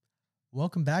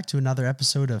Welcome back to another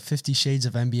episode of 50 Shades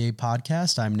of NBA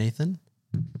podcast. I'm Nathan.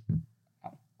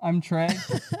 I'm Trey.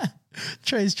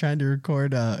 Trey's trying to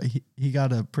record. He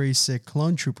got a pretty sick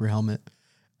clone trooper helmet,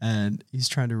 and he's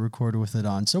trying to record with it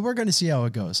on. So we're going to see how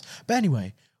it goes. But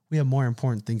anyway, we have more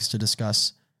important things to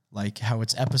discuss, like how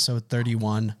it's episode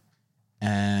 31,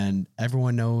 and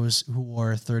everyone knows who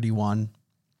wore 31.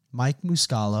 Mike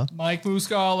Muscala.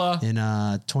 In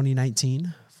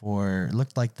 2019 for,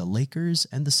 looked like the Lakers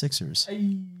and the Sixers.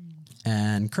 Hey.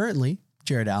 And currently,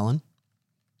 Jared Allen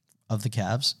of the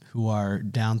Cavs, who are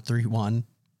down 3-1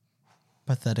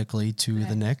 pathetically to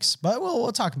the Knicks. But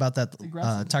we'll talk about that.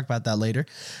 Talk about that later,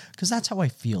 because that's how I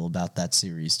feel about that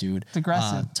series, dude. It's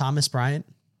aggressive. Thomas Bryant,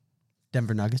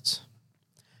 Denver Nuggets.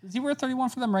 Is he wear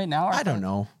 31 for them right now? I don't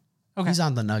know. Okay. He's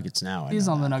on the Nuggets now. He's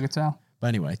on the Nuggets now. But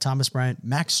anyway, Thomas Bryant,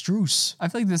 Max Strus. I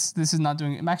feel like this is not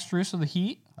doing it. Max Strus of the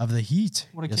Heat. Of the Heat.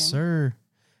 What a yes, king. sir.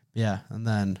 Yeah, and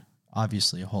then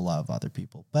obviously a whole lot of other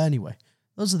people. But anyway,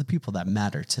 those are the people that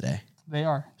matter today. They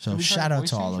are. So shout out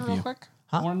to all of you. Real quick?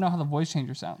 Huh? I want to know how the voice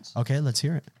changer sounds. Okay, let's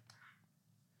hear it.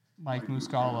 Mike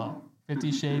Muscala,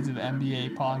 50 Shades of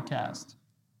NBA podcast.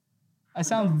 I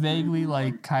sound vaguely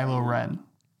like Kylo Ren.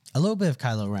 A little bit of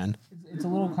Kylo Ren. It's a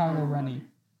little Kylo Ren-y.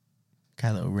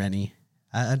 Kylo Renny.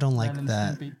 I don't like Ren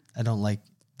that. Stimpy. I don't like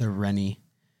the Renny.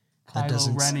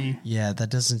 Kylo Renny. Yeah, that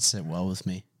doesn't sit well with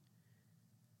me.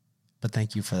 But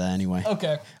thank you for that anyway.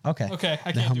 Okay. Okay. I can't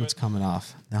The do helmet's it. coming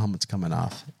off. The helmet's coming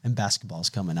off. And basketball's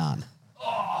coming on.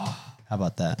 How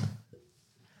about that?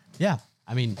 Yeah.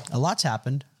 I mean, a lot's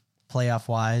happened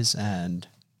playoff-wise and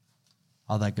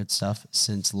all that good stuff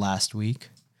since last week.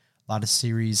 A lot of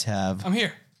series have I'm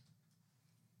here.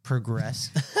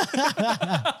 progressed.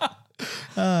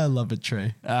 I love it,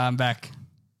 Trey. I'm back.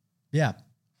 Yeah.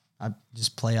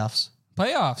 Just playoffs.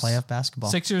 Playoffs. Playoff basketball.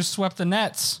 Sixers swept the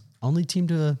Nets. Only team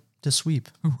to sweep.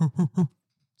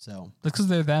 So, That's because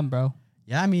they're them, bro.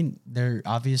 yeah, I mean, they're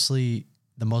obviously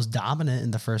the most dominant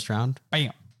in the first round.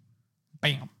 Bam.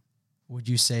 Bam. Would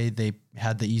you say they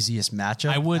had the easiest matchup?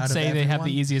 I would out of say they have everyone?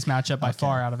 the easiest matchup by Okay.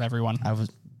 far out of everyone.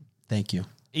 Thank you.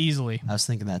 Easily. I was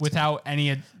thinking that too.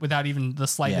 Without even the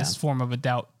slightest form of a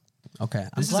doubt. Okay.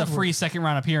 This is a free second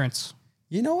round appearance.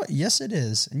 You know what? Yes, it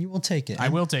is. And you will take it. I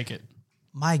will take it.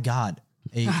 My God.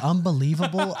 A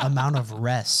unbelievable amount of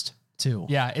rest, too.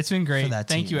 Yeah, it's been great. that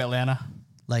Thank team. you, Atlanta.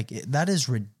 Like, that is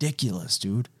ridiculous,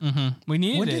 dude. We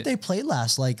needed When it. did they play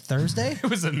last? Like Thursday? It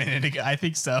was a minute ago. I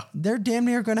think so. They're damn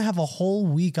near going to have a whole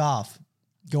week off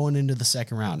going into the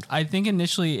second round. I think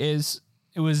initially it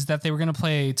was that they were going to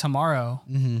play tomorrow.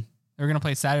 Mm-hmm. They were going to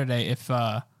play Saturday if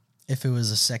If it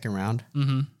was a second round.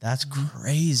 That's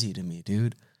crazy to me,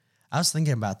 dude. I was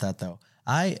thinking about that, though.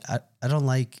 I don't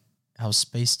like how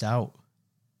spaced out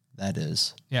that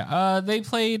is. Yeah. They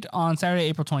played on Saturday,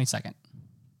 April 22nd.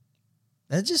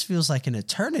 That just feels like an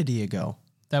eternity ago.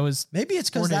 That was Maybe it's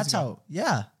 4 because days that's ago. how,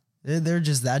 yeah. They're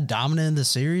just that dominant in the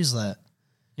series that,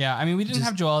 Yeah, I mean, we didn't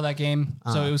have Joel that game,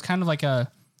 so it was kind of like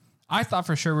I thought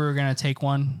for sure we were going to take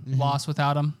one loss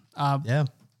without him. yeah.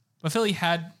 But Philly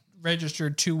had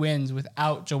registered 2 wins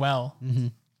without Joel,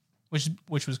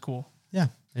 which was cool. Yeah,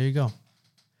 there you go.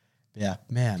 Yeah,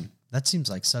 man, that seems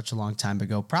like such a long time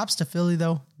ago. Props to Philly,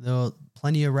 though. Though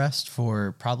plenty of rest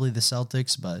for probably the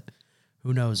Celtics, but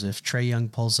who knows if Trey Young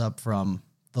pulls up from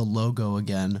the logo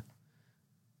again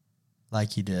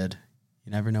like he did.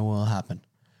 You never know what will happen.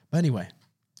 But anyway,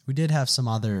 we did have some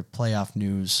other playoff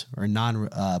news or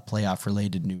non-playoff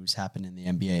related news happen in the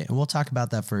NBA, and we'll talk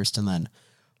about that first, and then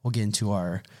we'll get into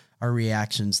our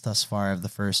reactions thus far of the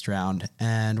first round.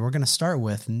 And we're going to start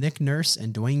with Nick Nurse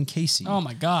and Dwayne Casey. Oh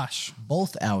my gosh.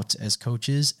 Both out as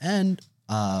coaches. And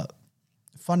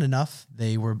fun enough,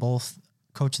 they were both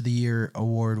Coach of the Year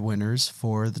award winners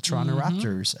for the Toronto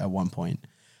Raptors at one point.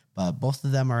 But both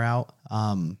of them are out.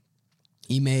 Ime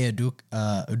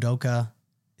Udoka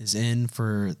is in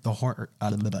for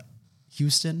the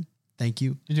Houston. Thank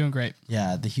you. You're doing great.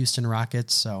 Yeah, the Houston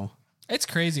Rockets. So, It's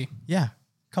crazy. yeah,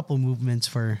 couple movements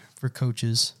for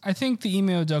coaches. I think the Ime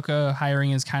Udoka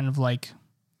hiring is kind of like,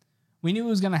 we knew it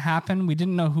was going to happen. We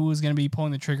didn't know who was going to be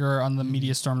pulling the trigger on the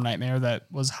media storm nightmare that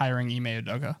was hiring Ime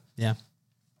Udoka. Yeah,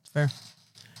 it's fair.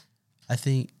 I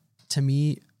think, to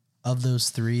me, of those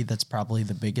three, that's probably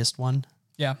the biggest one,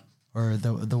 Yeah. or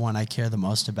the one I care the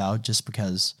most about, just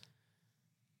because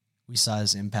we saw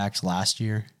his impact last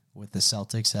year with the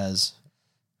Celtics as,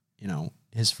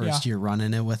 his first year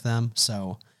running it with them.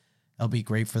 So it'll be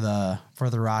great for the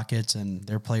Rockets and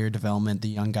their player development, the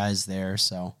young guys there.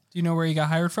 So Do you know where he got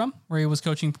hired from? Where he was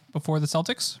coaching before the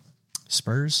Celtics?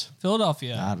 Spurs?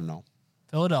 Philadelphia. I don't know.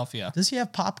 Philadelphia. Does he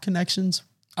have pop connections?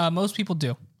 Most people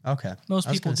do. Okay. Most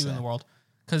I was people gonna do say. in the world.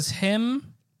 Because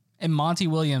him and Monty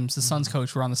Williams, the Suns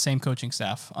coach, were on the same coaching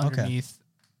staff underneath,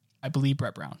 I believe,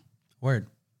 Brett Brown. Word.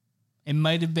 It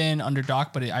might have been under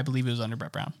Doc, but I believe it was under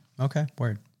Brett Brown. Okay,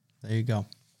 word. There you go.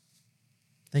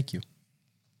 Thank you.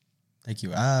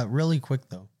 Really quick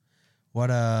though, what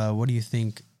do you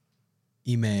think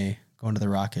Ime going to the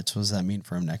Rockets? What does that mean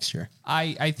for him next year?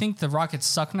 I think the Rockets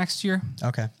suck next year.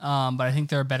 Okay. But I think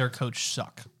they're a better coach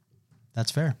suck.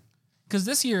 That's fair. Because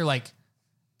this year, like,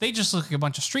 they just look like a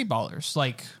bunch of street ballers.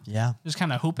 Like, yeah, just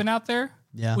kind of hooping out there.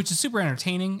 Yeah. Which is super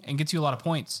entertaining and gets you a lot of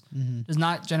points. Mm-hmm. Does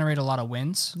not generate a lot of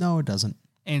wins. No, it doesn't.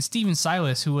 And Steven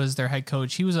Silas, who was their head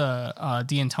coach, he was a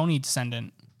D'Antoni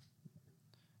descendant.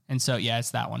 And so, yeah,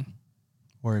 it's that one.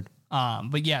 Word.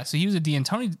 But yeah, so he was a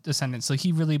D'Antoni descendant, so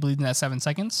he really believed in that 7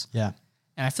 seconds. Yeah.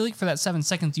 And I feel like for that 7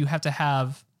 seconds, you have to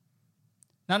have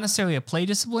not necessarily a play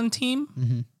discipline team.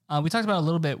 Mm-hmm. We talked about it a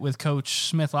little bit with Coach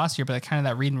Smith last year, but kind of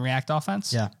that read and react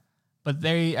offense. Yeah. But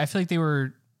I feel like they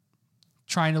were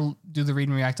trying to do the read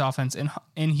and react offense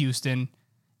in Houston.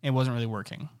 It wasn't really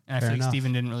working. And I feel like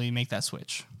Steven didn't really make that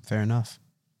switch. Fair enough.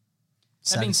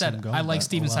 That being said, I like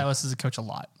Steven Silas as a coach a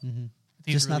lot. Mm-hmm.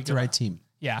 Just really not the right team.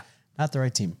 Yeah. Not the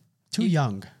right team. Too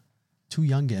young.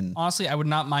 And honestly, I would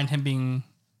not mind him being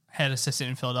head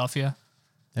assistant in Philadelphia.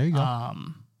 There you go.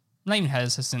 Not even head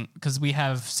assistant, because we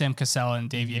have Sam Cassell and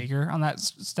Dave Yeager on that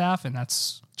staff, and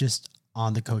that's just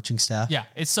on the coaching staff. Yeah,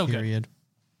 it's so period.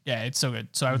 Good. Yeah, it's so good.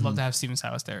 So I would love to have Steven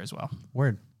Silas there as well.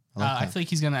 Word. I feel like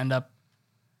he's going to end up.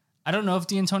 I don't know if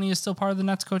D'Antoni is still part of the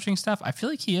Nets coaching staff. I feel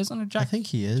like he is under Jack. I think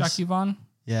he is. Jackie Vaughn.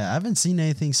 Yeah, I haven't seen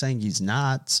anything saying he's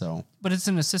not. So, but it's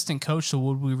an assistant coach, so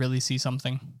would we really see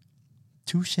something?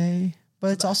 Touche.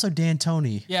 But it's also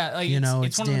D'Antoni. Yeah, like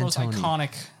it's one of the most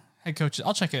iconic head coaches.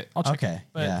 I'll check it. Okay.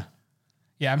 But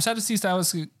yeah, I'm sad to see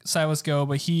Silas go,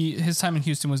 but his time in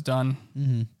Houston was done.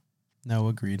 Mm-hmm. No,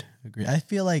 agreed. I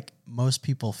feel like most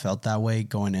people felt that way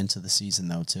going into the season,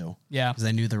 though, too. Yeah. Because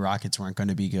they knew the Rockets weren't going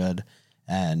to be good,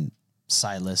 and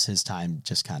Silas, his time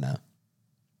just kind of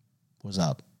was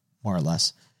up, more or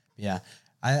less. Yeah.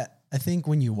 I think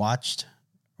when you watched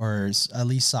or at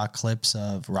least saw clips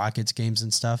of Rockets games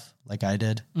and stuff, like I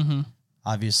did,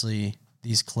 obviously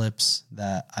these clips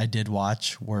that I did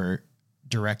watch were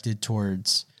directed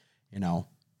towards,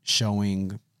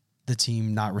 showing the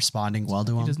team not responding well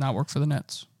to him. He does not work for the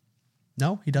Nets.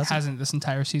 No, he doesn't. Hasn't this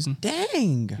entire season.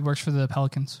 Dang. He works for the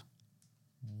Pelicans.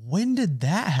 When did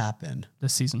that happen?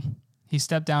 This season. He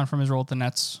stepped down from his role at the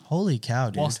Nets. Holy cow,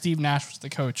 dude. While Steve Nash was the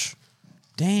coach.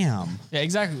 Damn. Yeah,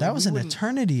 exactly. That was an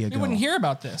eternity ago. We wouldn't hear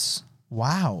about this.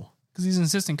 Wow. Because he's an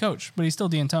assistant coach, but he's still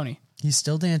D'Antoni. He's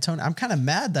still D'Antoni. I'm kind of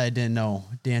mad that I didn't know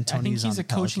D'Antoni's on the Pelicans. I think he's a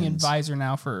coaching advisor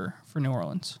now for New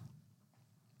Orleans.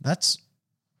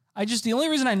 The only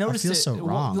reason I noticed it, so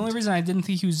wronged. The only reason I didn't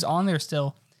think he was on there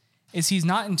still is he's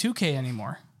not in 2K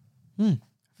anymore. You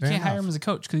can't hire him as a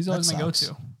coach because he's always my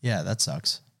go-to. Yeah, that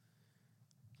sucks.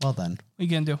 Well then. What are you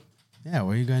going to do? Yeah,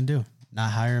 what are you going to do?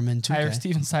 Not hire him in 2K? Hire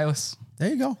Steven Silas. There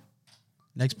you go.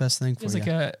 Next best thing for you. He's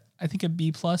like I think a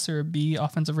B+ or a B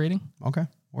offensive rating. Okay,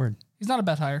 word. He's not a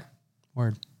bad hire.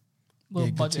 Word.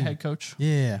 Little budget head coach.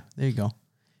 Yeah, there you go.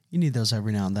 You need those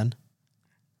every now and then.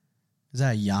 Is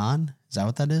that a yawn? Is that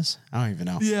what that is? I don't even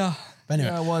know. Yeah. But anyway,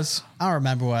 yeah, it was. I don't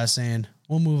remember what I was saying.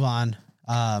 We'll move on.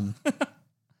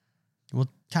 We'll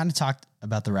kind of talk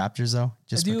about the Raptors, though.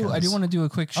 I do want to do a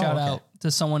quick shout out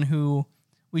to someone who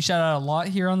we shout out a lot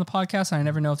here on the podcast, and I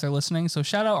never know if they're listening. So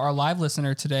shout out our live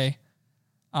listener today,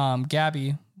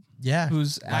 Gabby. Yeah.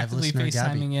 Who's actively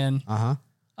FaceTiming in.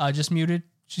 Just muted.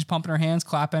 She's pumping her hands,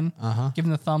 clapping,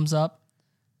 giving the thumbs up.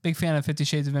 Big fan of 50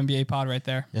 Shades of NBA pod right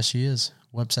there. Yes, she is.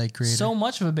 Website creator. So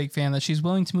much of a big fan that she's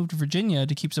willing to move to Virginia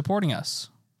to keep supporting us.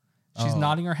 She's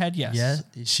nodding her head yes.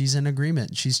 Yeah, she's in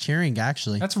agreement. She's cheering,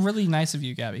 actually. That's really nice of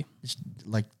you, Gabby.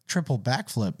 Like triple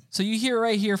backflip. So you hear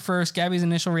right here first, Gabby's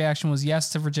initial reaction was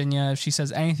yes to Virginia. If she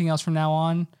says anything else from now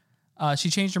on, she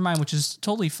changed her mind, which is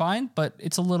totally fine, but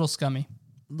it's a little scummy.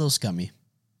 A little scummy.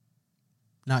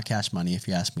 Not cash money, if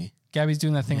you ask me. Gabby's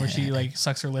doing that thing where she like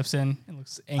sucks her lips in and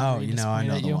looks angry. Oh, I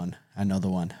know the one. I know the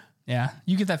one. Yeah,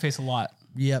 you get that face a lot.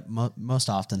 Yep, most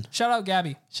often. Shout out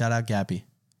Gabby. Shout out Gabby.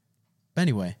 But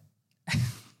anyway.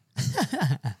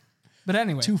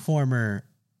 Two former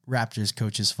Raptors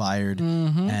coaches fired,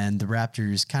 and the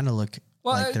Raptors kind of look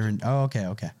like they're in. Oh,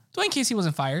 okay. Dwayne Casey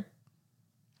wasn't fired.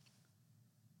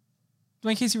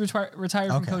 Dwayne Casey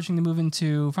retired from coaching to move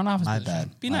into front office position.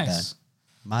 Bad. Be nice.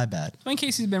 My bad. Dwayne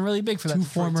Casey's been really big for that. Two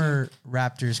former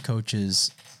Raptors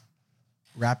coaches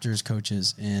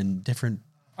in different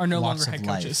are no walks longer head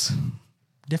of coaches. Life.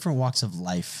 Different walks of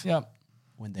life. Yep.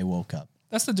 When they woke up.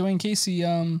 That's the Dwayne Casey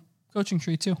coaching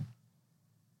tree too.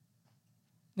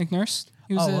 Nick Nurse,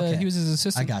 He was okay. he was his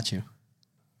assistant. I got you.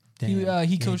 Damn, He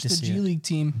hate coached to the see G it. League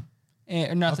team,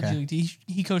 or not the Okay. G League team.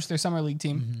 He coached their summer league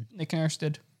team. Nick Nurse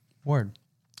did. Word.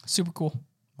 Super cool.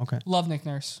 Okay. Love Nick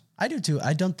Nurse. I do too.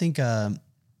 I don't think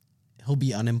he'll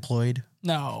be unemployed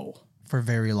No. for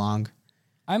very long.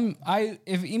 If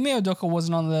Ime Udoka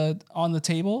wasn't on the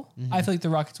table, I feel like the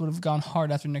Rockets would have gone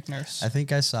hard after Nick Nurse. I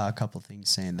think I saw a couple things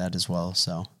saying that as well.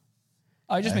 So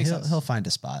It just makes sense. He'll find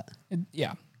a spot.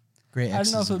 Yeah. Great. I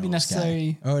don't know if it would be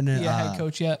necessary Oh, no, to be a head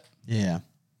coach yet, Yeah.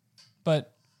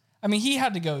 but I mean, he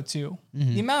had to go too.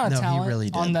 The amount of No, he talent really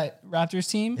did. on that Raptors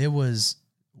team, It was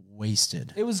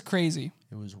wasted. it was crazy.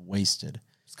 It was wasted.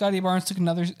 Scotty Barnes took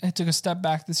a step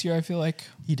back this year. I feel like,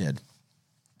 He did.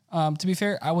 to be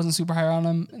fair, I wasn't super high on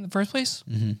him in the first place,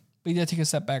 but he did take a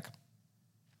step back.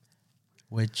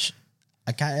 Which,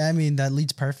 I mean, that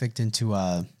leads perfect into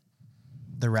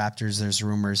the Raptors. There's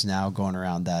rumors now going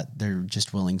around that they're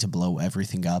just willing to blow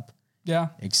everything up Yeah,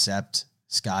 except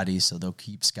Scotty. So they'll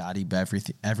keep Scotty, but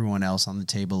everyone else on the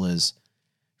table is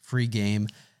free game.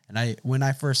 And when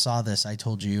I first saw this, I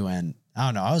told you, and I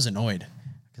don't know, I was annoyed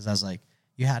because I was like,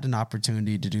 you had an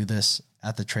opportunity to do this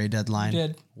at the trade deadline. You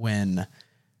did. When,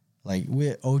 like,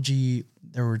 with OG,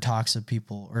 there were talks of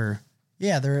people, there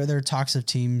are talks of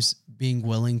teams being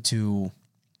willing to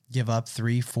give up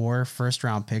 3-4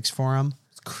 first-round picks for him.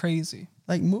 it's crazy.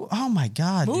 Like, oh my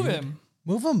God. Move dude. him.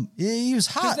 Move him. Yeah, he was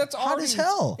hot. That's hot already, as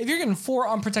hell. If you're getting 4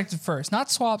 unprotected first, not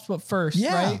swaps, but first,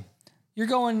 Yeah. right? You're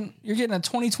getting a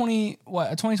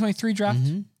 2023 draft,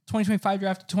 2025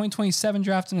 draft, 2027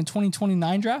 draft, and a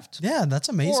 2029 draft. Yeah, that's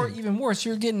amazing. Or even worse,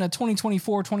 you're getting a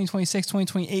 2024, 2026,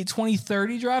 2028,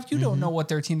 2030 draft. You don't know what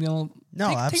their team's going to No,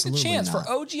 take the absolutely chance not.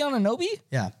 for OG Anunoby.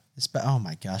 Yeah. Oh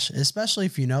my gosh. Especially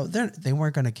if you know they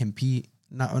weren't going to compete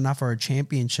not for a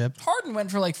championship. Harden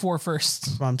went for like 4 firsts.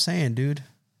 That's what I'm saying, dude.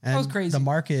 And That was crazy. The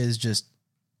market has just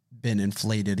been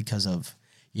inflated because of,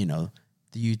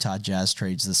 the Utah Jazz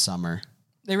trades this summer.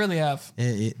 They really have.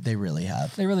 They really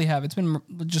have. They really have. It's been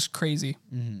just crazy.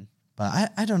 But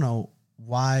I don't know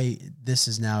why this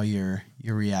is now your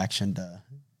reaction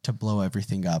to blow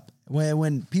everything up.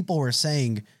 When people were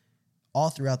saying all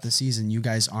throughout the season, you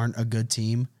guys aren't a good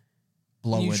team,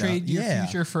 blow You it trade up. your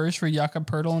future first for Jakob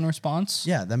Poeltl in response.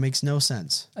 Yeah, that makes no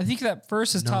sense. I think that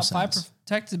first is No top 5 sense.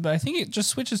 protected, but I think it just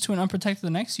switches to an unprotected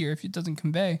the next year if it doesn't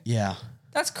convey. Yeah,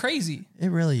 That's crazy. it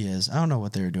really is. I don't know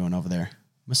what they were doing over there.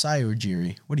 Masai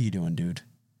Ujiri, what are you doing, dude?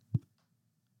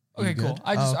 Okay, You cool. good?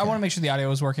 I Okay. want to make sure the audio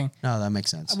was working. No, that makes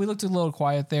sense. We looked a little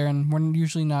quiet there, and we're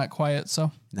usually not quiet.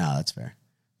 So No, that's fair.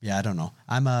 Yeah, I don't know.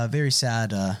 I'm very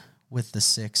sad with the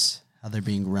 6, how they're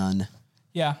being run,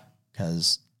 yeah,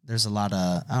 because there's a lot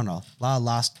of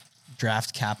lost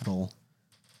draft capital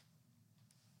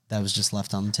that was just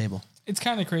left on the table. it's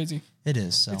kind of crazy. It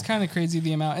is. So It's kind of crazy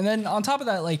the amount. And then on top of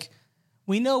that, like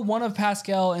we know one of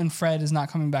Pascal and Fred is not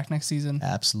coming back next season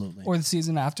absolutely. or the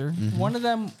season after. One of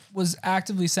them was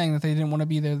actively saying that they didn't want to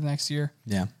be there the next year.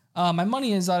 Yeah. My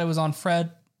money is that it was on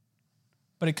Fred,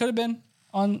 but it could have been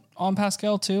on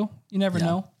Pascal too. You never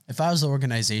know. If I was the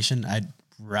organization, I'd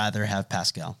rather have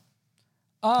Pascal.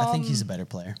 I think he's a better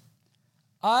player.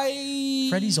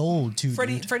 Freddie's old too.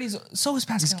 dude. Freddie's so is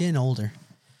Pascal. He's getting older.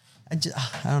 I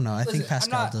don't know. I think Listen,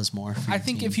 Pascal I'm not- does more. For I your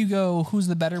think team. if you go who's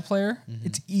the better player,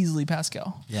 it's easily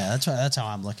Pascal. Yeah, that's how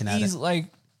I'm looking at He's it. like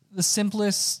the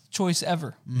simplest choice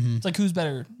ever. It's like who's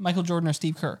better, Michael Jordan or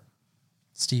Steve Kerr?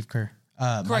 Steve Kerr.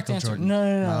 Correct Michael answer. Jordan.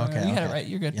 No. Okay, You had it okay. right.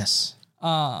 You're good. Yes.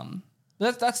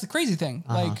 That's the crazy thing.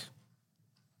 Like,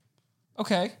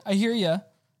 okay, I hear you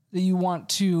that you want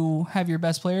to have your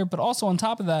best player, but also on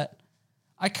top of that,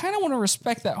 I kind of want to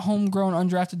respect that homegrown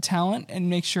undrafted talent and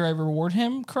make sure I reward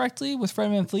him correctly with Fred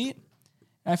VanVleet.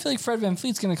 And I feel like Fred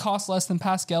VanVleet's going to cost less than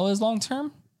Pascal is long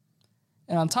term.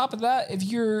 And on top of that, if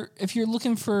you're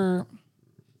looking for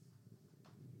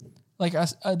like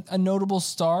a notable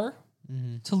star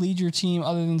to lead your team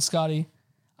other than Scotty,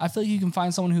 I feel like you can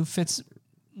find someone who fits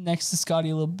next to Scotty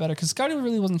a little better because Scotty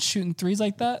really wasn't shooting threes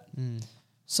like that.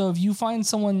 So if you find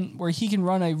someone where he can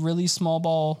run a really small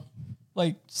ball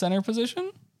like center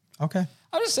position, Okay.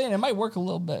 I'm just saying it might work a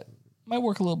little bit.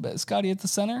 Scotty at the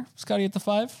center, Scotty at the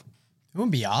 5 It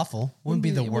wouldn't be awful. Wouldn't be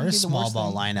the it wouldn't be worst the small worst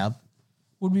ball thing. lineup.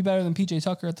 would be better than PJ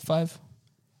Tucker at the 5.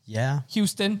 Yeah.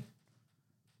 Houston, I don't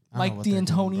know Mike what they're doing,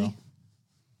 D'Antoni. bro.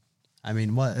 I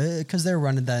mean, what? Because they're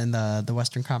running that in the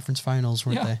Western Conference Finals,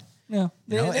 weren't Yeah, yeah.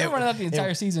 They know, were running that the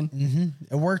entire season.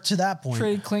 they? It worked to that point.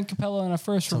 Traded Clint Capella in a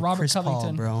first for So Robert Chris Covington.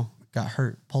 Paul, bro, got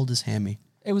hurt, pulled his hammy.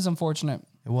 It was unfortunate.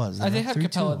 It was. They had 3-2.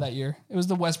 Capella that year. It was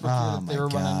the Westbrook year Oh that my they were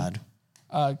God.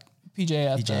 running. PJ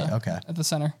at PJ, okay. at the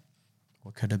center.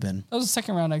 What could have been? That was a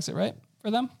second round exit, right?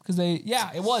 for them because it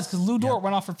was because Lou Dort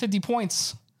went off for 50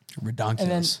 points.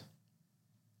 Redonkulous.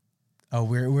 Oh,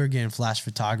 we're getting flash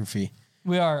photography.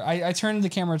 We are. I turned the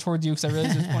camera towards you because I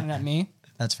realized it was pointing at me.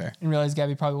 That's fair. And realized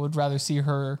Gabby probably would rather see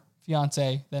her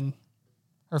fiance than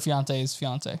her fiance's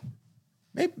fiance.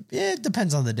 Maybe it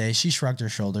depends on the day. She shrugged her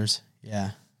shoulders.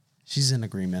 Yeah, she's in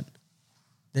agreement.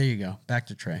 There you go. Back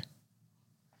to Trey.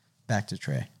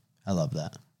 I love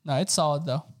that. No, it's solid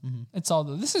though. Mm-hmm. It's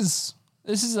solid. This is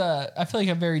I feel like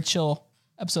a very chill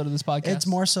episode of this podcast. It's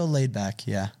more so laid back.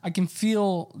 Yeah, I can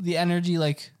feel the energy,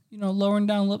 like lowering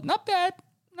down a little. Not bad,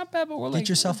 but we're get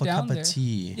yourself a cup of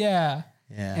tea. Yeah,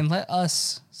 and let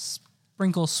us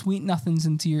sprinkle sweet nothings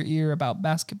into your ear about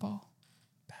basketball.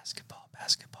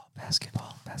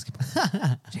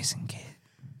 Jason Kidd.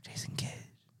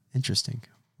 Interesting.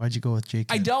 Why'd you go with Jake?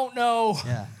 I don't know.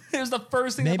 Yeah, it was the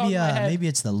first thing that popped in my head. Maybe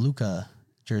it's the Luka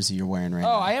jersey you're wearing right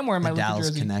now. Oh, I am wearing my Luka Dallas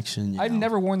jersey. connection. I've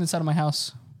never worn this out of my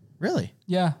house. Really?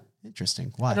 Yeah.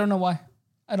 Interesting. Why? I don't know why.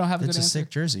 I don't have a good answer. It's a sick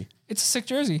jersey. It's a sick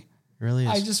jersey. It really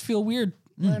is. I just feel weird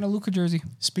wearing a Luka jersey.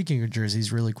 Speaking of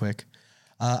jerseys, really quick,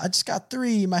 I just got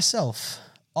 3 myself.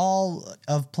 All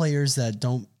of players that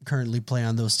don't currently play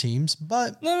on those teams,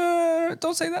 but no,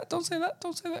 don't say that.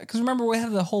 Because remember, we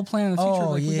had the whole plan in the future.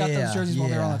 We got those jerseys while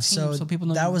they were on the team, so people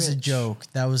know that was a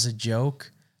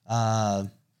joke.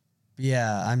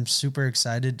 Yeah, I'm super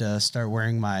excited to start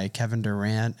wearing my Kevin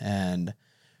Durant and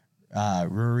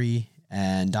Rory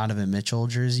and Donovan Mitchell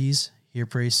jerseys here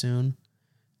pretty soon.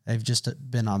 They've just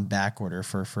been on back order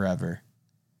for forever.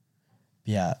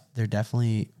 Yeah, they're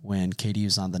definitely when KD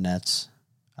was on the Nets.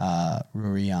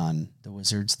 Rory on the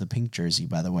Wizards, the pink jersey,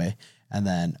 by the way, and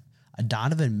then a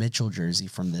Donovan Mitchell jersey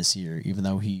from this year, even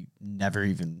though he never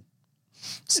even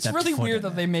stepped It's really foot weird in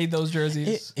that it. they made those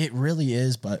jerseys. It really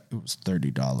is, but it was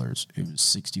 $30. It was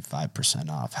 65%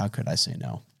 off. How could I say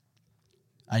no?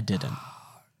 I didn't.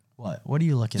 What are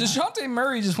you looking at? DeJounte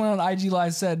Murray just went on IG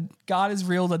Live, said, "God is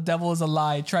real, the devil is a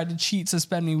lie. Tried to cheat,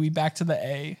 suspend me. We back to the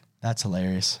A." That's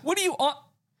hilarious. What do you want?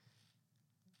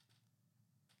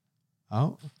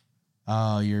 Oh,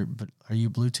 are you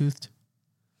Bluetoothed?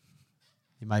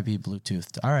 You might be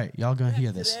Bluetoothed. All right, y'all gonna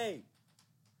hear this. Today.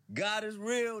 God is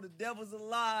real, the devil's a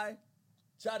lie.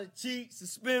 Try to cheat,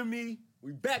 suspend me.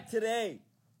 We back today.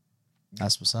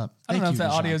 That's what's up. I don't know if that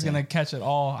audio is DeJounte. going to catch it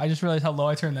all. I just realized how low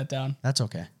I turned that down. That's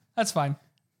okay. That's fine.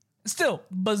 Still,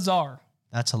 bizarre.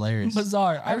 That's hilarious.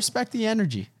 Bizarre. I respect the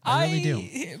energy. I really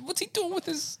do. What's he doing with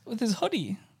his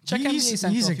hoodie? Check He's NBA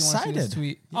Central if you want to see excited. this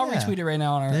tweet. I'll Yeah. retweet it right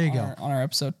now on our, There you on go. our, on our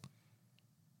episode.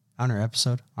 On our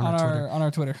episode? On On our Twitter?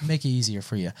 our Twitter. Make it easier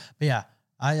for you. But yeah,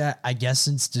 I guess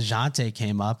since DeJounte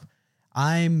came up,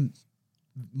 I'm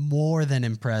more than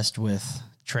impressed with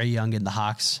Trey Young and the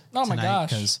Hawks Oh my tonight, gosh.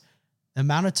 because the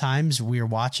amount of times we were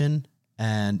watching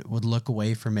and would look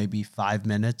away for maybe 5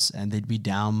 minutes and they'd be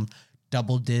down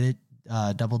double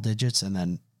digits and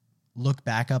then look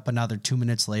back up another 2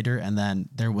 minutes later and then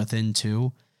they're within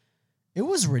 2. It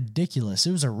was ridiculous.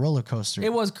 It was a roller coaster.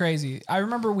 It was crazy. I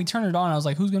remember we turned it on. I was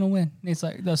like, who's going to win? Nate's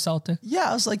like, the Celtics. Yeah,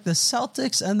 I was like the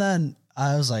Celtics, and then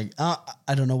I was like, I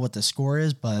don't know what the score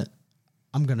is, but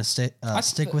I'm gonna stick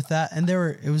with that. And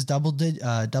it was double digit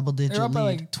They're up lead. by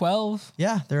like 12.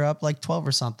 Yeah, they're up like 12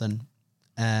 or something.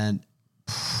 And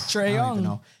Trey I don't even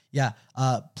Young. know. Yeah,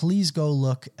 please go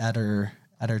look at her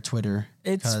Twitter.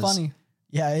 It's 'cause, funny.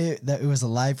 Yeah, it was a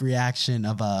live reaction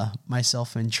of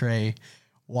myself and Trey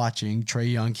watching Trey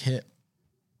Young hit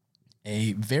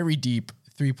a very deep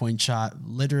 3-point shot,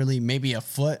 literally maybe a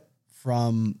foot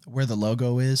from where the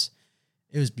logo is.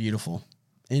 It was beautiful.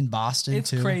 In Boston, It's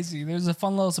too. crazy. There's a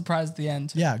fun little surprise at the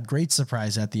end. Yeah, great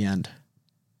surprise at the end.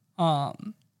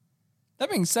 That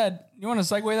being said, you want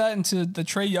to segue that into the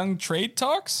Trey Young trade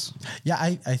talks? Yeah,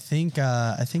 I think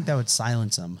that would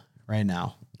silence him right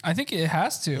now. I think it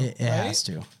has to. It right? has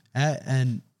to.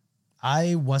 And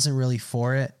I wasn't really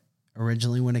for it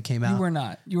originally when it came out.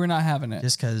 You were not having it.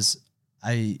 Just because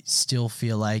I still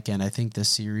feel like, and I think this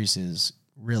series is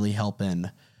really helping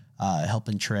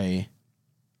Trey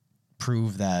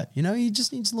prove that, he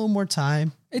just needs a little more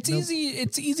time. It's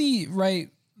easy, right,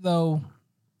 though,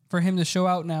 for him to show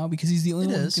out now because he's the only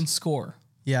one who can score.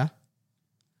 Yeah.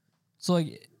 So,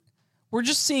 like, we're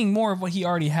just seeing more of what he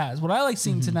already has. What I like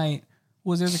seeing tonight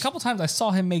was there's a couple times I saw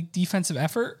him make defensive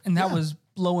effort, and that was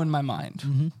blowing my mind.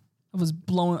 Mm-hmm. I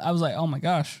was like, oh my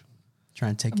gosh.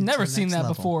 Trying to take I've it never to the seen next that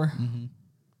level. before. Mm-hmm.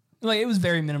 Like, it was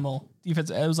very minimal defense.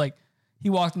 It was like he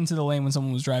walked into the lane when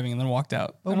someone was driving and then walked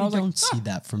out. But and we I was don't like, see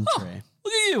that from Trey.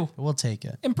 Look at you. We'll take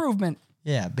it. Improvement.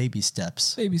 Yeah, baby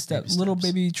steps. Baby steps. Little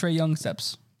baby Trey Young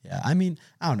steps. Yeah, I mean,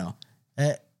 I don't know.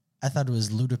 I thought it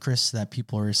was ludicrous that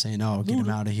people were saying, "Oh, get him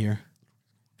out of here."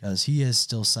 because he is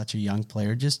still such a young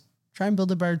player. Just try and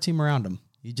build a better team around him.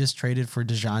 You just traded for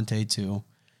DeJounte too.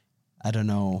 I don't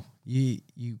know. You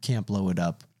can't blow it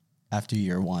up after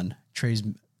year one. Trey's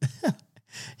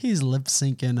he's lip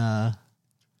syncing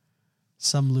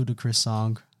some ludicrous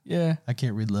song. Yeah. I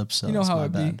can't read lips, so You know it's how my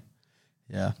it bad.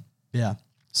 be. Yeah.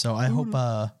 So I hope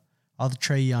all the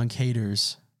Trey Young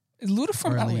haters. Is Luda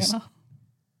from Or at least- Atlanta?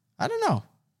 I don't know.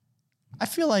 I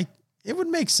feel like it would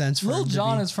make sense for Lil him to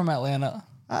Jon be- is from Atlanta.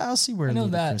 I'll see where I know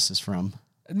that. Ludacris is from.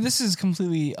 This is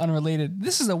completely unrelated.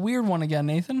 This is a weird one again,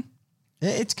 Nathan.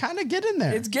 It's kind of getting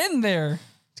there. It's getting there.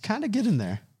 It's kind of getting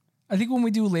there. I think when we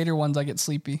do later ones, I get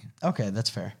sleepy. Okay, that's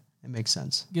fair. It makes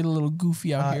sense. Get a little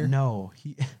goofy out here. No,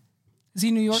 Is he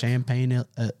New York? Champaign,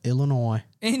 Illinois.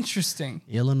 Interesting.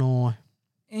 Illinois.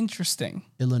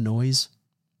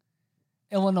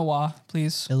 Illinois,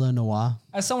 please. Illinois.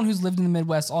 As someone who's lived in the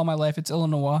Midwest all my life, it's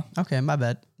Illinois. Okay, my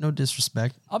bad. No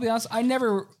disrespect. I'll be honest,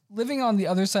 living on the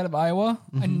other side of Iowa,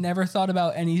 I never thought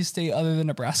about any state other than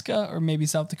Nebraska or maybe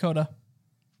South Dakota.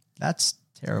 That's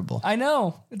terrible. I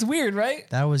know. It's weird, right?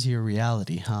 That was your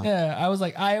reality, huh? Yeah, I was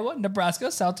like, Iowa,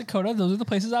 Nebraska, South Dakota, those are the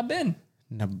places I've been.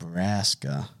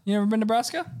 Nebraska. You ever been to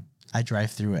Nebraska? I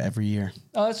drive through it every year.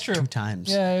 Oh, that's true. 2 times.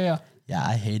 Yeah. Yeah,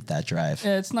 I hate that drive.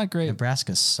 Yeah, it's not great.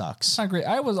 Nebraska sucks. It's not great.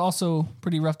 Iowa's also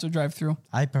pretty rough to drive through.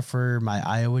 I prefer my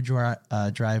Iowa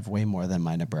drive way more than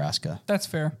my Nebraska. That's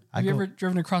fair. Have you ever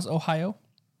driven across Ohio?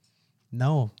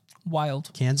 No. Wild.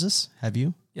 Kansas? Have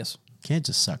you? Yes,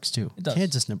 Kansas sucks too. It does.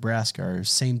 Kansas, Nebraska are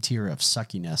same tier of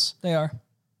suckiness. they are.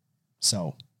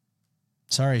 So,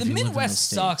 sorry The if you live in Midwest the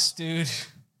States. sucks, dude.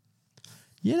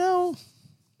 You know,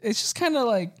 It's just kind of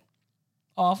like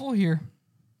awful here.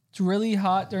 It's really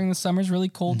hot during the summers, really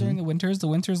cold during the winters. The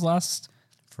winters last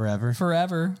forever.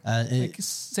 forever. Like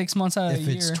 6 months out of If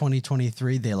the it's year.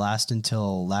 2023, they last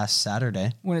until last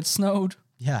Saturday. When it snowed.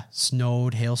 Yeah,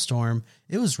 snowed, hailstorm.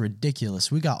 It was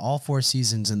ridiculous. We got all 4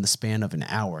 seasons in the span of an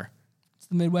hour. It's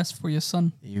the Midwest for you,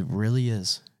 son. It really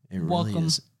is. It really Welcome.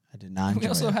 is. I did not enjoy We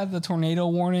also it. had the tornado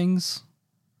warnings.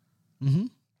 Yep,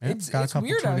 it's got a couple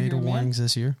weird out tornado here, man. warnings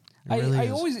this year. It really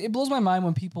is. It blows my mind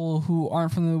when people who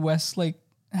aren't from the Midwest like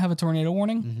have a tornado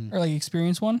warning or like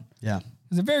experience one. Yeah, 'Cause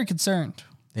they're very concerned.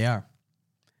 they are.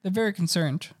 They're very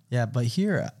concerned. Yeah, but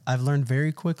here I've learned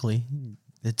very quickly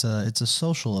it's a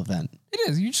social event. It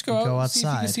is. You just go, Go out, see if you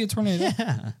outside. can see a tornado.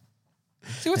 Yeah.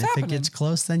 See what's If happening. it gets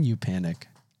close, then you panic.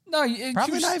 No, Probably you not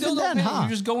still even don't then, panic. huh? You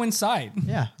just go inside.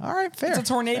 Yeah. All right. Fair. It's a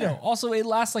tornado. Fair. Also, it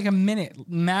lasts like a minute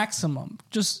maximum.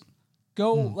 Just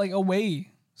go like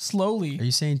away slowly. Are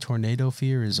you saying tornado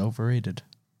fear is overrated?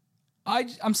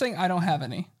 I'm saying I don't have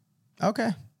any.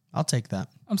 Okay, I'll take that.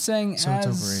 I'm saying So it's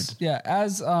overrated. Yeah,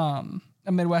 as a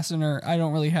Midwesterner, I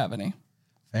don't really have any.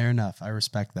 Fair enough. I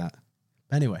respect that.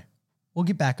 But anyway, we'll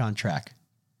get back on track.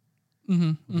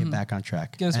 We'll get back on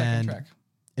track. Get us back on And track.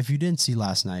 If you didn't see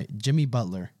last night, Jimmy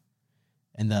Butler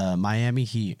and the Miami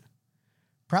Heat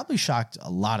probably shocked a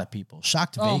lot of people.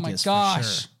 Shocked Oh my Vegas gosh. for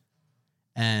sure.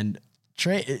 And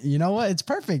Trey, you know what? It's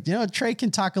perfect. You know, Trey can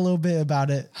talk a little bit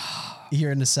about it here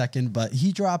in a second, but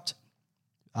he dropped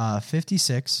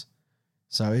 56.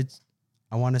 So it's,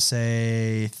 I want to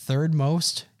say, third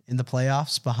most in the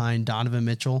playoffs behind Donovan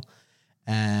Mitchell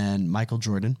and Michael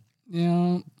Jordan.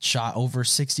 Yeah. Shot over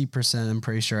 60%, I'm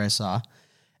pretty sure I saw.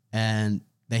 And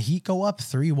the Heat go up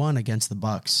 3-1 against the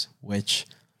Bucks, which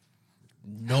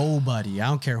nobody, I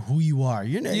don't care who you are,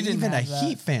 you're not didn't even a have that.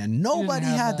 Heat fan. Nobody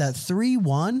have had that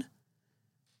 3-1.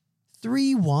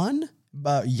 3-1.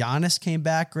 But Giannis came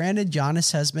back. Granted,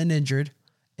 Giannis has been injured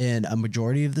in a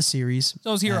majority of the series.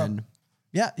 So is Hero. And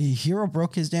yeah, Hero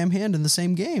broke his damn hand in the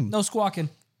same game. No squawking.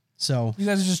 So You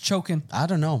guys are just choking. I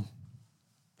don't know.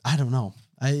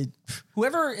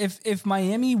 Whoever, if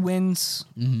Miami wins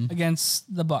Mm-hmm.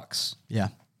 against the Bucks, Yeah,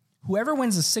 whoever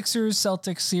wins the Sixers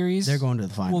Celtics series, they're going to the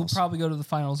will finals. probably go to the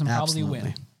finals and probably win.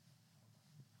 Absolutely.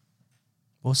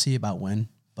 We'll see about when,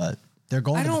 but they're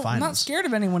going to the I'm finals. not scared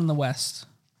of anyone in the West.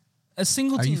 A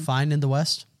single Are team. you fine in the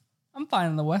West? I'm fine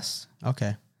in the West.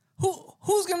 Okay.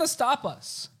 Who's gonna stop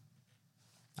us?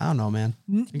 I don't know, man.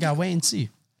 You gotta wait and see.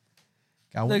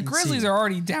 The Grizzlies are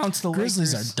already down to the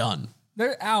Grizzlies Lakers. are done.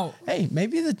 They're out. Hey,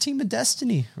 maybe the team of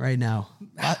destiny right now.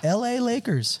 LA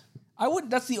Lakers.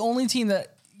 That's the only team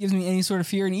that gives me any sort of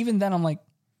fear. And even then I'm like,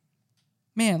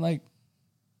 man, like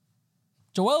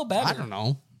Joel better. I don't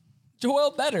know.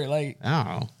 Joel better. Like I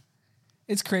don't know.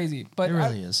 it's crazy. But It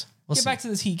really is. We'll get see. back to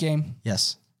this Heat game.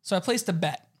 Yes. So I placed a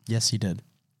bet. Yes, he did.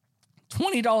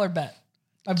 $20 bet.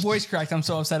 My voice cracked. I'm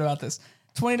so upset about this.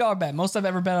 $20 bet. Most I've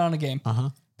ever bet on a game.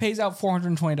 Pays out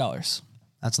 $420.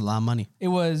 That's a lot of money. It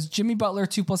was Jimmy Butler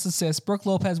 2+ assists, Brooke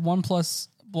Lopez 1+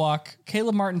 block.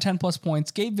 Caleb Martin, 10-plus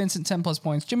points. Gabe Vincent, 10-plus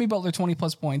points. Jimmy Butler,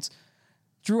 20-plus points.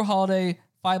 Drew Holiday,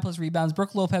 5-plus rebounds.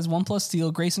 Brooke Lopez, 1-plus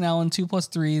steal. Grayson Allen, 2-plus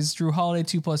threes. Drew Holiday,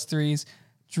 2-plus threes.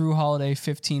 Drew Holiday,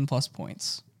 15-plus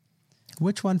points.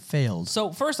 Which one failed?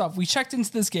 So, first off, we checked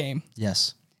into this game,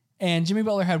 Yes. and Jimmy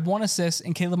Butler had 1 assist,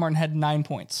 and Caleb Martin had 9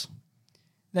 points.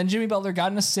 Then Jimmy Butler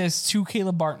got an assist to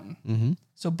Caleb Martin. Mm-hmm.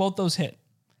 So both those hit.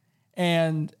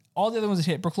 And all the other ones that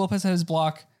hit. Brooke Lopez had his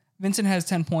block. Vincent has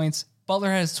 10 points.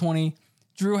 Butler has 20.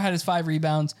 Drew had his 5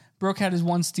 rebounds. Brooke had his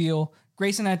 1 steal.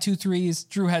 Grayson had 2 threes.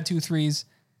 Drew had 2 threes.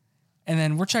 And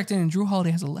then we're checked in, and Drew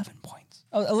Holiday has 11 points.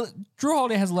 Drew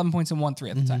Holiday has 11 points and 1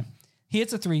 3 at the time. He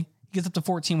hits a 3. He gets up to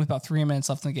 14 with about 3 minutes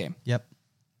left in the game. Yep.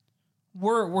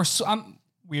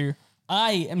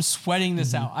 I am sweating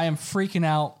this out. I am freaking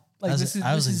out. Like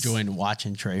I was enjoying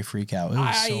watching Trey freak out. It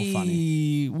was so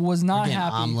funny. I was not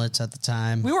happy. Omelets at the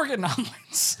time. We were getting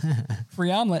omelets.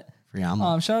 Free omelet. Free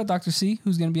omelet. Shout out Dr. C,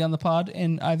 who's going to be on the pod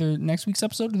in either next week's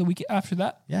episode or the week after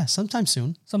that. Yeah, sometime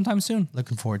soon.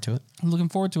 Looking forward to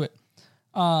it.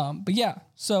 But yeah,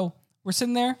 so we're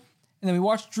sitting there, and then we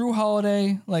watch Drew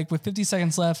Holiday, like with 50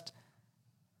 seconds left,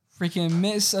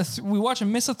 freaking we watch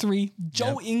him miss a 3.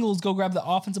 Joe Ingles go grab the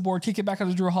offensive board, kick it back out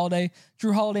to Drew Holiday.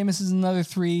 Drew Holiday misses another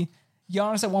 3.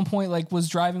 Giannis at one point like was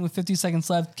driving with 50 seconds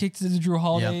left, kicked it to Drew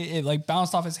Holiday. It like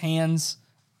bounced off his hands.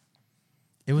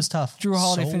 It was tough. Drew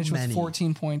Holiday finished with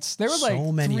 14 points. There were like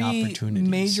so many 3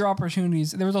 major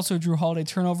opportunities. There was also a Drew Holiday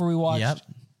turnover we watched. Yep.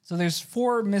 So there's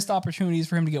 4 missed opportunities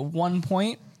for him to get 1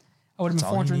 point. I would have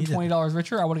been $420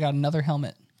 richer. I would have got another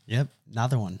helmet. Yep,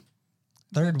 another one.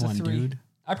 Third one, 3. dude.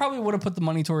 I probably would have put the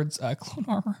money towards clone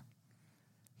armor.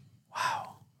 Wow.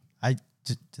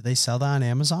 Do they sell that on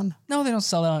Amazon? No, they don't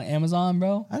sell that on Amazon,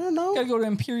 bro. I don't know. You gotta go to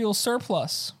Imperial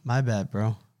Surplus. My bad,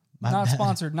 bro. Not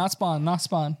sponsored. Not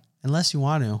spawn. Unless you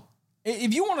want to.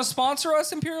 If you want to sponsor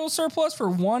us, Imperial Surplus, for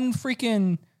 1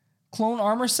 freaking clone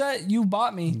armor set, you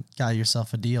bought me. Got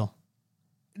yourself a deal.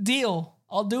 Deal.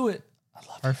 I'll do it. I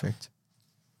love Perfect.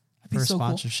 it. First so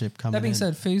sponsorship coming in. That being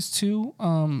said, phase 2,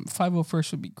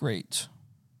 501st would be great.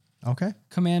 Okay.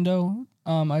 Commando,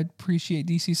 I'd appreciate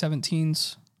DC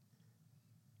 17s.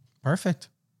 Perfect.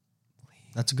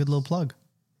 That's a good little plug.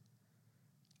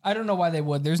 I don't know why they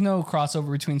would. There's no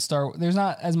crossover between There's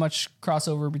not as much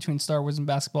crossover between Star Wars and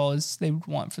basketball as they would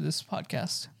want for this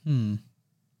podcast.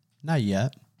 Not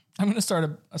yet. I'm going to start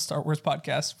a Star Wars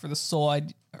podcast for the sole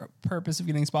purpose of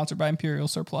getting sponsored by Imperial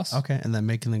Surplus. Okay, and then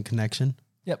making the connection.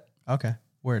 Yep. Okay.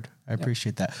 Word. I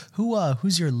appreciate that.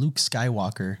 Who's your Luke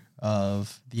Skywalker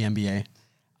of the NBA?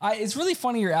 It's really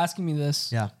funny you're asking me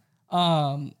this. Yeah.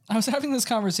 I was having this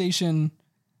conversation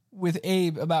with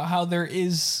Abe about how there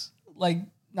is like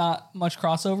not much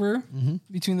crossover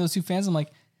between those two fans. I'm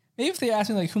like, maybe if they asked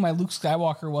me like who my Luke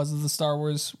Skywalker was of the Star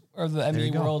Wars or the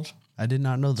NBA world. I did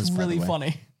not know this. It's really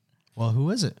funny. Well, who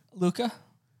is it? Luca.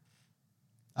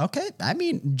 Okay. I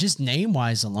mean, just name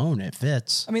wise alone, it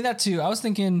fits. I mean, that too. I was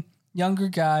thinking younger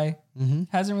guy,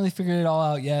 hasn't really figured it all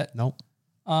out yet. Nope.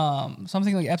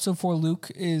 Something like episode 4 Luke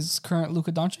is current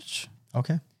Luka Doncic.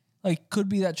 Okay. Like, could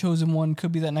be that chosen one,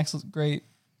 could be that next great.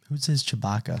 Who's his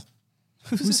Chewbacca?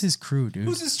 Who's his crew, dude?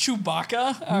 Who's his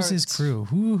Chewbacca? Who's his crew?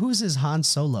 Who's his Han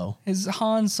Solo? His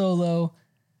Han Solo.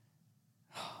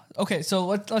 Okay, so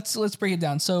let's break it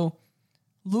down. So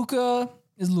Luka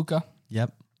is Luka.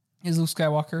 Yep. Is Luke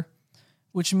Skywalker,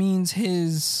 which means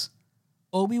his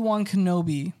Obi-Wan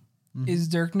Kenobi is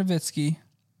Dirk Nowitzki.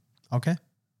 Okay.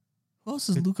 Who else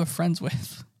is Luka friends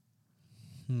with?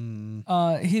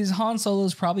 His Han Solo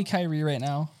is probably Kyrie right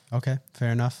now. Okay,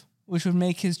 fair enough. Which would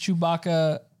make his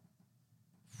Chewbacca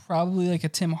probably like a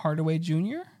Tim Hardaway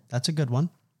Jr. That's a good one.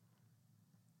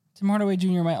 Tim Hardaway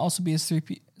Jr. might also be his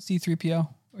C-3PO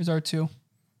or his R2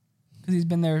 because he's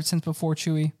been there since before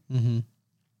Chewie. Mm-hmm.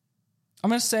 I'm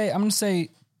gonna say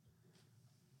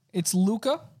it's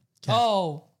Luka. Okay.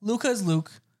 Oh, Luka is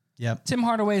Luke. Yep. Tim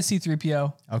Hardaway is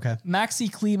C-3PO. Okay. Maxi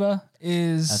Kleba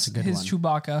is his one.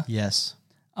 Chewbacca. Yes.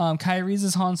 Kyrie's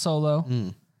is Han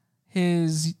Solo.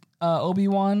 His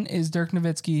Obi-Wan is Dirk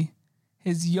Nowitzki.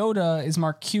 His Yoda is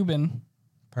Mark Cuban.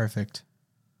 Perfect.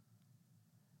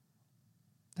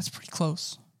 That's pretty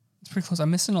close. I'm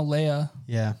missing a Leia.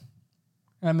 Yeah.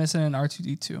 And I'm missing an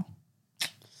R2-D2.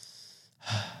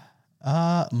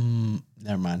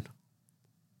 Never mind.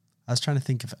 I was trying to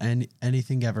think if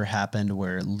anything ever happened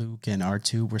where Luke and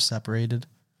R2 were separated.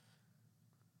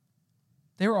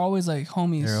 They were always like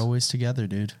homies. They're always together,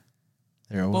 dude.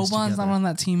 They're always Boban's together. not on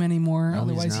that team anymore. No,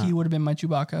 otherwise, he would have been my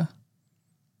Chewbacca.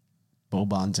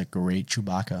 Boban's a great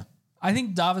Chewbacca. I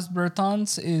think Davis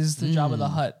Bertans is the Jabba the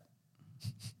Hutt.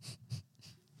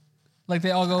 Like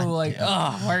they all go like,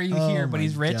 why are you here? But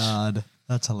he's rich. God.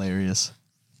 That's hilarious.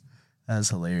 That's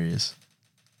hilarious.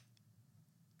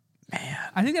 Man.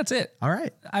 I think that's it. All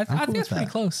right. I think it's pretty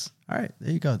close. All right.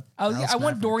 There you go. I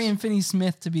want Dorian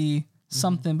Finney-Smith to be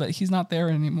something, but he's not there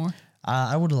anymore.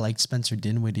 I would have liked Spencer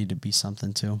Dinwiddie to be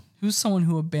something too. Who's someone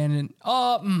who abandoned?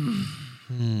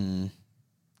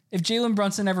 If Jalen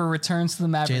Brunson ever returns to the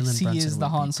Mavericks, he is the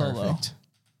Han Solo. Perfect.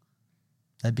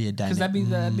 That'd be a dynamic. Because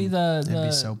that'd be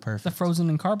the so perfect. the Frozen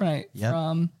and Carbonite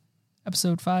from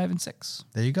episode 5 and 6.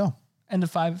 There you go. End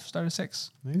of 5, start of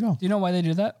 6. There you go. Do you know why they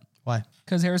did that? Why?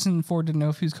 Because Harrison Ford didn't know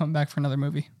if he was coming back for another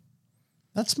movie.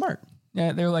 That's smart.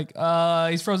 Yeah, they were like,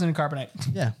 he's frozen in carbonite.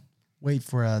 Yeah. Wait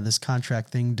for this contract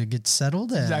thing to get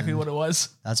settled. And Exactly what it was.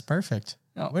 that's perfect.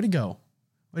 Oh. Way to go.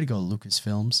 Way to go,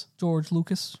 Lucasfilms. George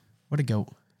Lucas. Way to go.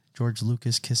 George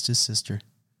Lucas kissed his sister.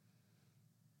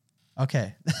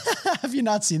 Okay. Have you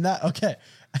not seen that? Okay.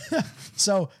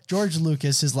 So George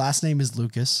Lucas, his last name is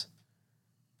Lucas.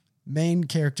 Main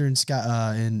character in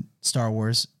Star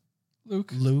Wars.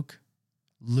 Luke. Luke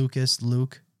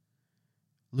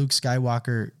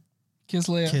Skywalker Kiss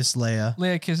Leia. kissed Leia.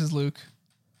 Leia kisses Luke.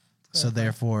 So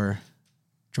therefore,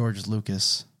 George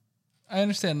Lucas. I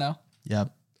understand now.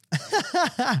 Yep.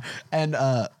 And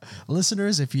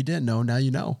listeners, if you didn't know, now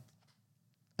you know.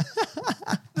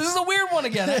 This is a weird one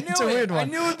again. I knew It's a weird one. I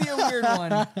knew it'd be a weird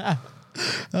one.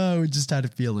 Oh, we just had a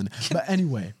feeling. But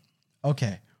anyway,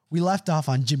 okay. We left off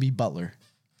on Jimmy Butler.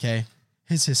 Okay.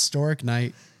 His historic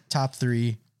night, top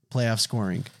 3 playoff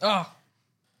scoring,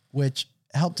 which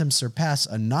helped him surpass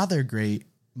another great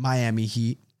Miami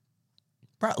Heat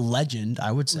legend,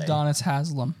 I would say. Udonis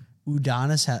Haslem.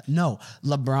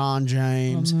 LeBron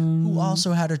James, who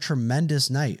also had a tremendous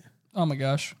night. Oh my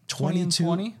gosh. 22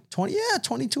 20?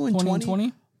 22 and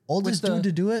 20. Oldest dude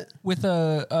to do it. With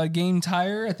a game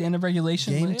tire at the end of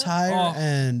regulation. Game tire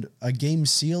and a game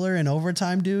sealer in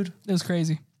overtime, dude. It was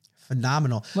crazy.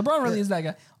 Phenomenal. LeBron really is that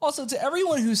guy. Also, to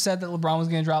everyone who said that LeBron was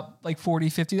going to drop like 40,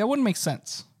 50, that wouldn't make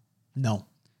sense. No.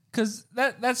 Because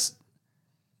that's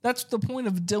the point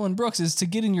of Dylan Brooks, is to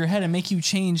get in your head and make you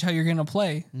change how you're going to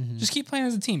play. Mm-hmm. Just keep playing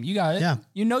as a team. You got it. Yeah.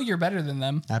 You know you're better than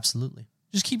them. Absolutely.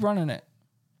 Just keep running it.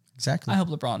 Exactly. I hope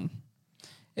LeBron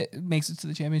makes it to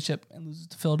the championship and loses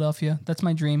to Philadelphia. That's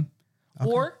my dream. Okay.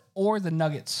 Or the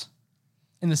Nuggets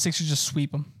and the Sixers just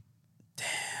sweep them. Damn.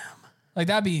 Like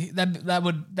that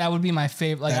would be my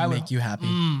favorite. Like that'd I would make you happy.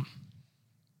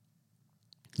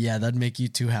 Yeah, that'd make you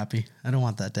too happy. I don't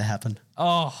want that to happen.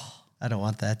 Oh, I don't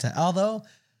want that to. Although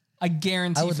I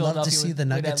guarantee I would love to see the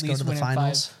Nuggets go to the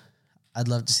finals. 5. I'd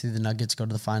love to see the Nuggets go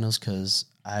to the finals because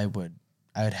I would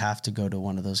have to go to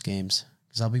one of those games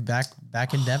because I'll be back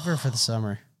in Denver for the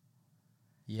summer.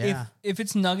 Yeah. If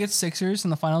it's Nuggets Sixers in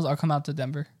the finals, I'll come out to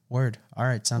Denver. Word. All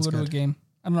right, sounds we'll good. Go to a game.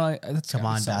 I don't know. Come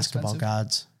on, so basketball expensive.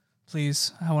 gods.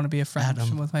 Please, I want to be a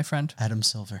friend with my friend. Adam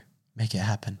Silver. Make it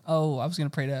happen. Oh, I was going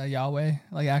to pray to Yahweh,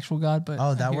 like actual God, but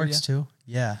oh, that works too.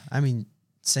 Yeah. I mean,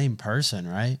 same person,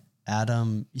 right?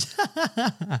 Adam.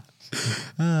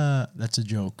 That's a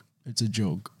joke. It's a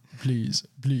joke. Please.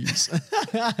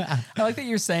 I like that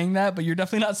you're saying that, but you're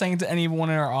definitely not saying it to anyone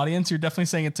in our audience. You're definitely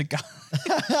saying it to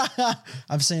God.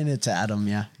 I'm saying it to Adam.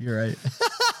 Yeah, you're right.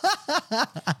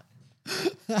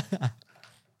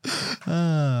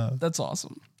 That's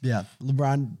awesome. Yeah.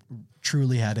 LeBron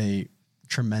truly had a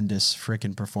tremendous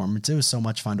freaking performance. It was so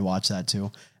much fun to watch that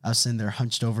too. I was sitting there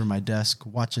hunched over my desk,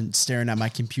 staring at my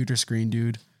computer screen,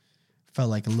 dude.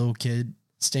 Felt like a little kid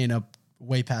staying up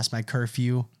way past my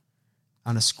curfew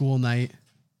on a school night.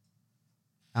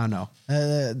 I don't know.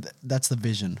 That's the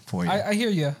vision for you. I hear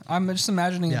you. I'm just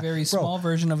imagining a very small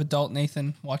version of adult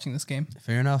Nathan watching this game.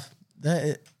 Fair enough.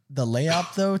 The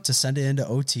layup, though, to send it into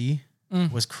OT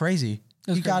was crazy.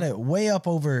 He got it way up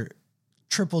over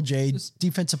Triple J,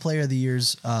 Defensive Player of the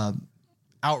Year's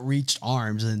outreached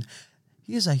arms. And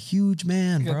he is a huge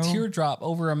man, like bro. A teardrop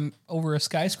over a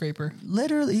skyscraper.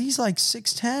 Literally, he's like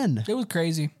 6'10". It was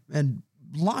crazy. And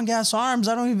long-ass arms,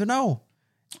 I don't even know.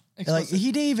 Explicit. Like,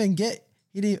 he didn't even get...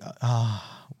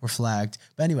 we're flagged.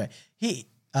 But anyway, he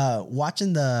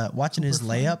watching his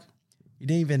layup, he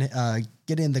didn't even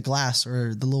get in the glass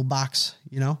or the little box,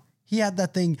 you know? He had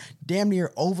that thing damn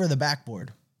near over the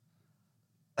backboard.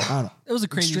 I don't know. It was a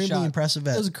crazy shot. Extremely impressive.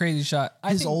 It was a crazy shot.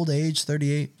 His old age,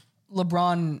 38.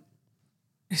 LeBron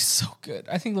is so good.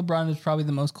 I think LeBron is probably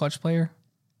the most clutch player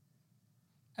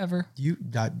ever. You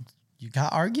got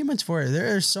arguments for it.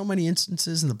 There are so many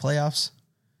instances in the playoffs.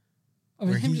 I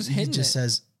mean, him just hitting just it.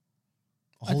 Says,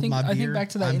 "Hold my beer." I think back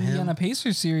to that Indiana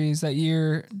Pacers series that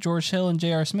year. George Hill and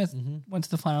J.R. Smith went to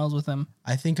the finals with him.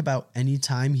 I think about any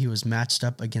time he was matched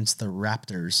up against the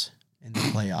Raptors in the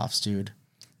playoffs, dude.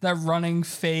 That running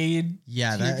fade.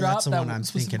 Yeah, that's the one I'm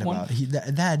thinking about.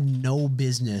 That had no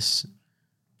business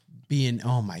being.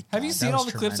 Oh my god! Have you seen all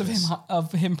the clips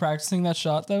of him practicing that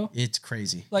shot though? It's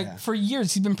crazy. For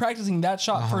years, he's been practicing that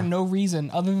shot for no reason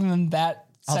other than that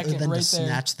second right there.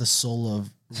 Snatch the soul of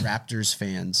Raptors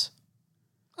fans.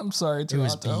 I'm sorry,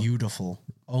 Toronto. It was beautiful.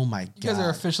 Oh my god! You guys are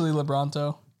officially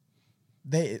LeBronto.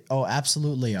 They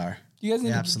absolutely are. You guys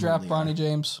need to draft Bronny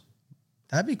James.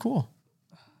 That'd be cool.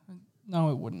 No,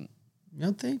 it wouldn't. You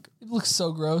don't think? It looks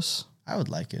so gross. I would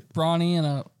like it. Bronny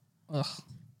and ugh.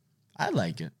 I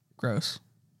like it. Gross.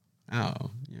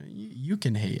 Oh, you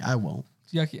can hate. I won't.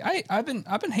 Yucky. I've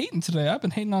been hating today. I've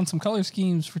been hating on some color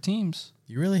schemes for teams.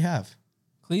 You really have.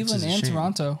 Cleveland and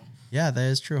Toronto. Yeah, that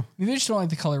is true. Maybe I just don't like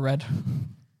the color red.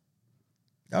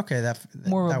 Okay, that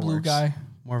more of that a blue works. guy.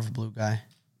 More of a blue guy.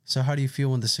 So how do you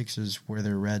feel when the Sixers wear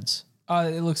their reds?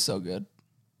 It looks so good.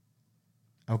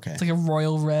 Okay. It's like a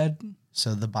royal red.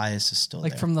 So the bias is still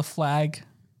like there. from the flag.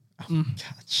 Oh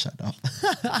God, shut up.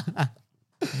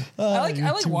 I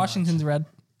like Washington's red.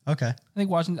 Okay. I think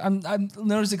Washington. I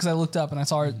noticed it because I looked up and I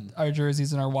saw our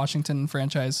jerseys in our Washington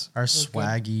franchise. Our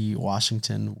swaggy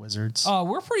Washington Wizards. Oh,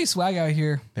 we're pretty swag out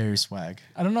here. Very swag.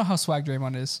 I don't know how swag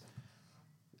Draymond is.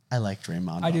 I like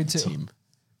Draymond. I do on the too. Team.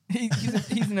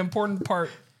 He's an important part.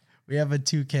 We have a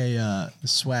 2K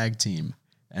swag team,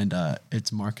 and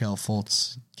it's Markelle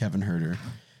Fultz, Kevin Huerter,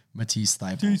 Matisse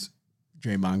Thybulle,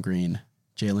 Draymond Green,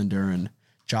 Jalen Duren,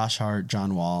 Josh Hart,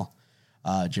 John Wall,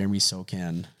 Jeremy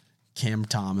Sokan, Cam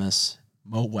Thomas,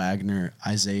 Mo Wagner,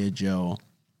 Isaiah Joe,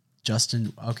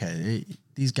 Justin. Okay,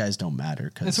 these guys don't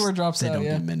matter because they don't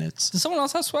get minutes. Does someone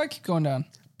else have swag? Keep going down.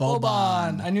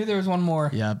 Boban. I knew there was one more.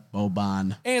 Yeah,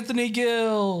 Boban. Anthony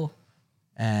Gill.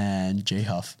 And J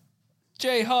Huff.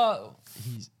 J Huff.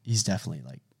 He's definitely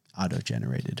like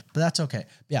auto-generated, but that's okay.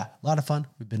 Yeah, a lot of fun.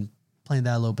 We've been playing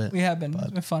that a little bit. We have been. It's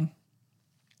been fun.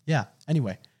 Yeah.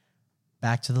 Anyway,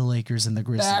 back to the Lakers and the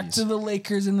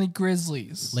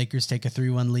Grizzlies. Lakers take a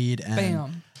 3-1 lead. And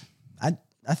bam.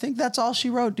 I think that's all she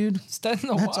wrote, dude.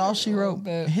 That's all she wrote.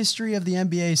 History of the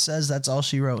NBA says that's all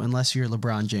she wrote, unless you're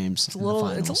LeBron James. It's a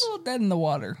little dead in the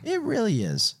water. It really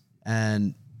is.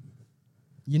 And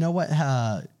you know what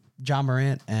John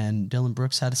Morant and Dylan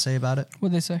Brooks had to say about it?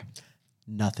 What'd they say?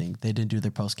 Nothing. They didn't do their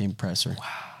post-game presser. Wow.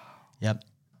 Yep.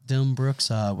 Dylan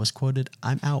Brooks was quoted,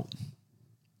 "I'm out."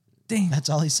 Dang. That's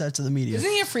all he said to the media.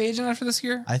 Isn't he a free agent after this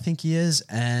year? I think he is.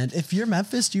 And if you're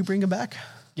Memphis, do you bring him back?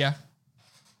 Yeah.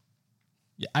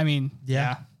 Yeah. I mean,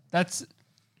 yeah.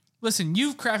 Listen,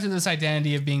 you've crafted this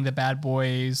identity of being the bad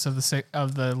boys of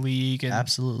the league and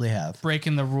absolutely have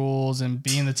breaking the rules and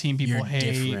being the team people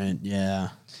hate. Different, yeah.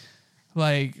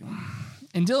 Like,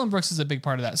 and Dylan Brooks is a big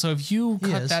part of that. So if you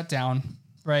cut that down,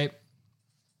 right?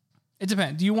 It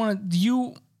depends. Do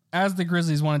you as the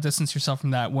Grizzlies want to distance yourself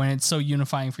from that when it's so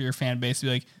unifying for your fan base to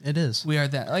be like, it is. We are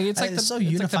that. Like it's like it's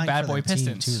the bad boy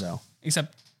Pistons too, though.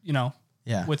 Except,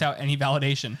 without any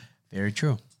validation. Very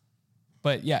true.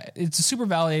 But yeah, it's super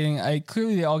validating.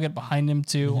 Clearly they all get behind him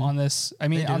too on this. I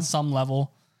mean, on some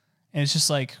level. And it's just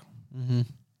like,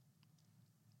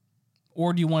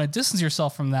 or do you want to distance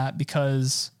yourself from that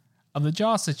because of the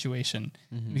Jaw situation,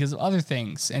 because of other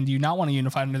things? And do you not want to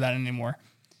unify under that anymore?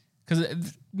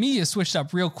 Because media switched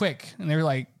up real quick and they were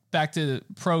like back to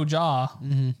pro Jaw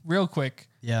real quick.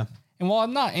 Yeah. And while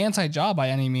I'm not anti-Jaw by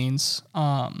any means,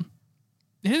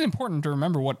 it is important to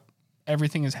remember what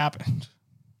everything has happened.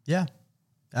 Yeah.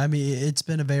 I mean, it's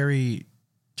been a very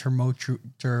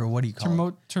tumultuous.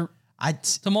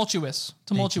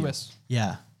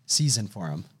 Yeah. Season for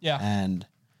him. Yeah. And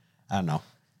I don't know.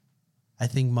 I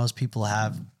think most people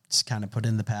have just kind of put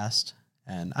in the past,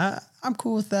 and I'm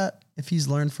cool with that. If he's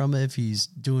learned from it, if he's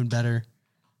doing better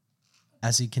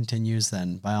as he continues,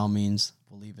 then by all means,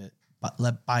 we'll leave it. But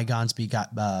let bygones be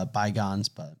bygones.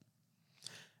 But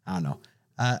I don't know.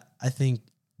 I think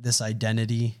this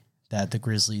identity that the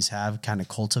Grizzlies have kind of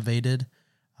cultivated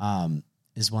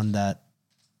is one that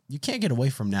you can't get away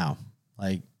from now.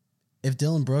 Like, if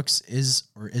Dylan Brooks is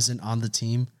or isn't on the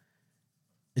team,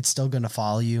 it's still going to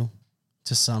follow you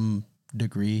to some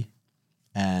degree.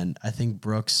 And I think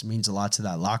Brooks means a lot to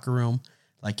that locker room.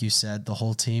 Like you said, the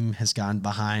whole team has gone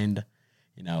behind,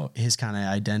 his kind of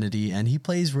identity, and he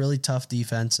plays really tough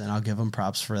defense, and I'll give him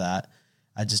props for that.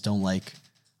 I just don't like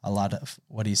a lot of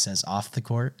what he says off the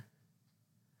court,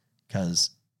 because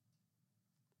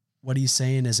what he's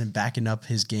saying isn't backing up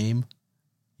his game,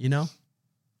 Yeah.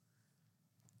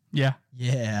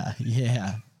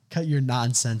 Yeah. Cut your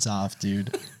nonsense off,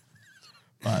 dude.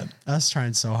 But I was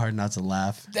trying so hard not to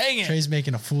laugh. Dang it. Trey's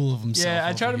making a fool of himself. Yeah,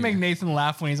 I try to make Nathan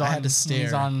laugh when he's on. had to stare. When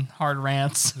he's on hard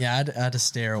rants. Yeah, I had to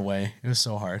stare away. It was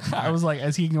so hard. I was like,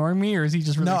 is he ignoring me or is he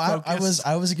just really focused?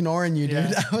 I was ignoring you, dude.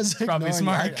 Yeah. I was Probably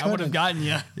smart. I would have gotten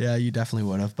you. Yeah, you definitely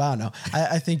would have. But I don't know.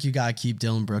 I think you gotta keep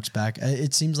Dillon Brooks back.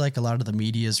 It seems like a lot of the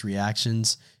media's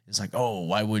reactions is like, oh,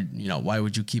 why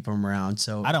would you keep him around?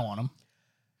 So I don't want him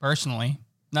personally.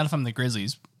 Not if I'm the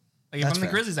Grizzlies. Like if I'm the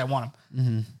Grizzlies, I want him.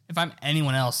 Mm-hmm. If I'm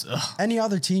anyone else, any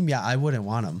other team, yeah, I wouldn't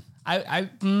want him. I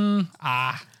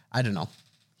don't know.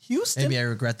 Houston. Maybe I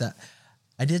regret that.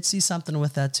 I did see something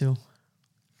with that too.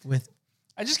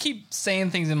 I just keep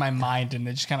saying things in my mind and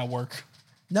they just kind of work.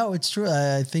 No, it's true.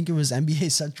 I think it was NBA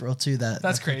Central too that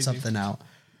That's put crazy. something out.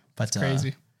 But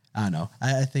Crazy. I don't know.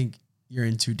 I think you're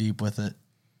in too deep with it.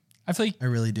 I feel like I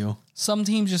really do. some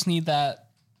teams just need that.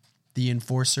 The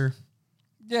enforcer.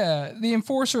 Yeah, the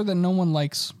enforcer that no one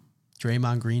likes.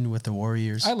 Draymond Green with the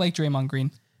Warriors. I like Draymond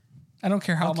Green. I don't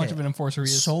care how much of an enforcer he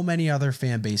is. So many other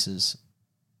fan bases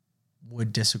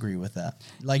would disagree with that.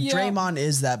 Like Draymond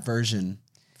is that version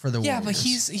for the Warriors. Yeah, but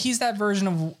he's that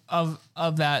version of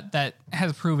that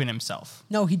has proven himself.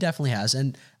 No, he definitely has.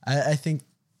 And I think,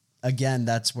 again,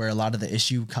 that's where a lot of the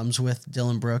issue comes with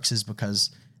Dillon Brooks is because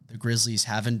the Grizzlies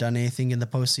haven't done anything in the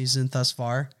postseason thus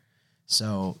far.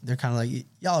 So they're kind of like,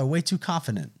 y'all are way too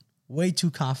confident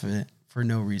for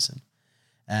no reason.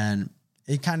 And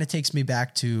it kind of takes me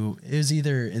back to, it was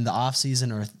either in the off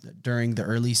season or during the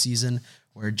early season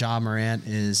where Ja Morant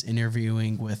is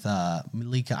interviewing with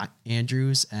Malika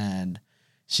Andrews, and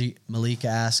Malika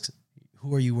asks,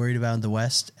 who are you worried about in the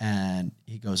West? And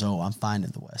he goes, oh, I'm fine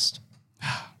in the West.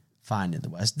 Fine in the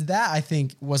West. That, I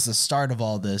think, was the start of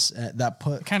all this. That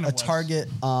put target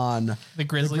on the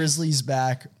Grizzlies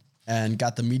back and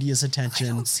got the media's attention. I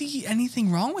don't see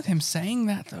anything wrong with him saying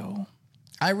that, though.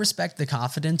 I respect the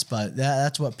confidence, but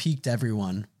that's what piqued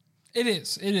everyone. It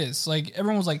is. Like,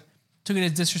 everyone was like, took it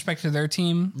as disrespect to their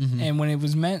team. Mm-hmm. And when it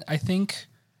was meant, I think,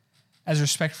 as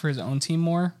respect for his own team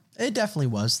more. It definitely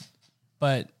was.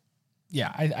 But,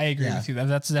 yeah, I agree with you.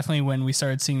 That's definitely when we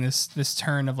started seeing this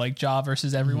turn of, like, Ja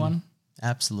versus everyone. Mm-hmm.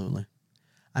 Absolutely.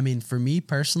 I mean, for me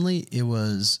personally, it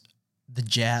was the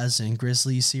Jazz and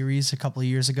Grizzlies series a couple of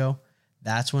years ago.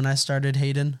 That's when I started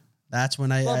hating. That's when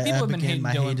people I have been hating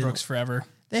Dillon hating. Brooks forever.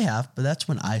 They have, but that's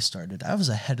when I started. I was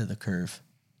ahead of the curve.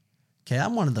 Okay,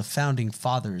 I'm one of the founding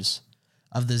fathers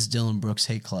of this Dillon Brooks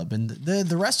hate club. And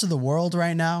the rest of the world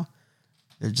right now,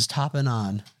 they're just hopping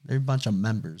on. They're a bunch of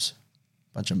members.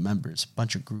 Bunch of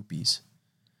groupies.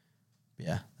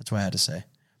 Yeah, that's what I had to say.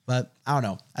 But I don't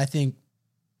know. I think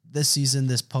this season,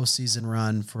 this postseason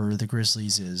run for the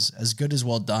Grizzlies is as good as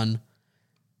well done.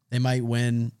 They might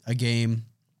win a game.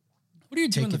 What do you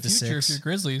do in the future if you're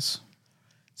Grizzlies?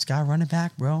 It's got to run it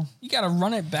back, bro. You got to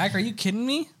run it back. Are you kidding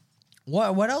me?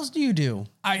 What else do you do?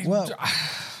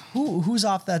 Who's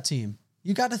off that team?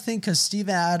 You got to think because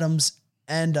Steven Adams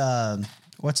and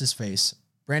what's his face,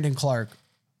 Brandon Clark,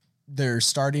 their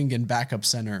starting and backup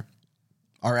center,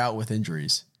 are out with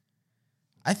injuries.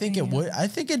 I think it would. I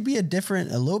think it'd be a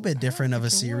little bit different of a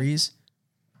series.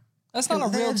 That's not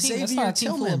a real team. That's not a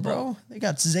team full of bro. They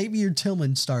got Xavier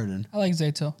Tillman starting. I like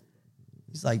Zaytil.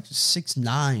 He's like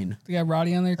 6'9". They got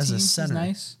Roddy on their team. As a center.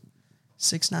 He's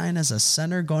nice. 6'9" as a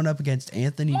center going up against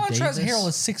Anthony Davis. Montrezl Harrell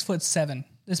is 6'7".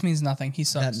 This means nothing. He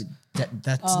sucks.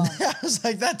 That's I was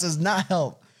like, that does not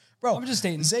help. Bro, I'm just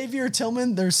stating. Xavier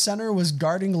Tillman, their center, was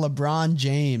guarding LeBron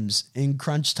James in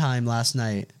crunch time last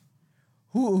night.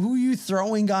 Who are you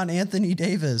throwing on Anthony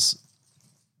Davis?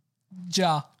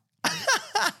 Ja.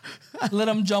 Let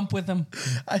him jump with him.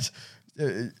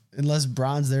 Unless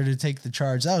Bron's there to take the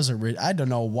charge. That was I don't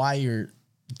know why you're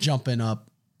jumping up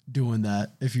doing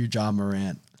that if you're Ja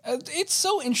Morant. It's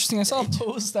so interesting. I saw a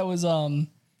post that was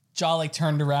Ja like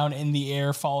turned around in the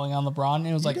air falling on LeBron. And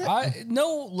it was like,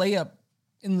 no layup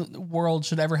in the world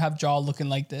should ever have Ja looking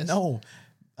like this. No.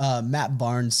 Matt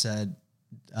Barnes said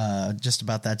just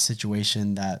about that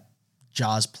situation, that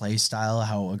Ja's play style,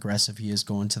 how aggressive he is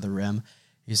going to the rim.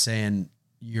 He's saying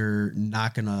you're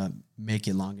not going to make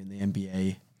it long in the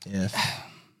NBA if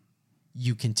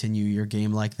you continue your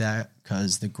game like that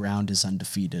because the ground is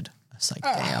undefeated. It's like,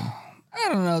 damn. I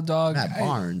don't know, dog. Matt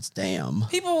Barnes, damn.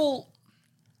 People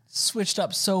switched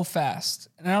up so fast,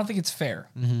 and I don't think it's fair.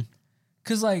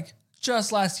 Because, like,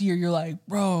 just last year, you're like,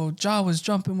 bro, Ja was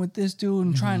jumping with this dude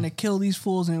and trying to kill these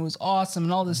fools, and it was awesome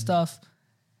and all this stuff.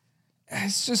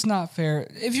 It's just not fair.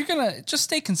 If you're going to just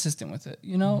stay consistent with it,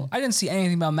 you know? I didn't see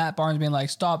anything about Matt Barnes being like,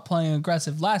 stop playing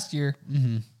aggressive last year.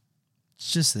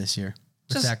 It's just this year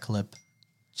with that clip.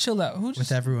 Chill out.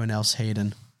 With everyone else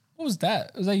hating. What was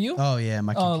that? Was that you? Oh, yeah.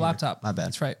 My computer. laptop. My bad.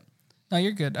 That's right. No,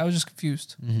 you're good. I was just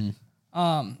confused.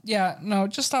 Yeah, no,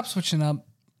 just stop switching up.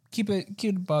 Keep it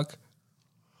a buck.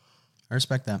 I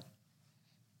respect that.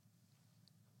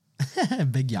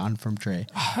 Big yawn from Trey.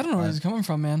 I don't know where he's coming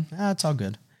from, man. It's all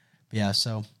good. But yeah,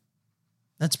 so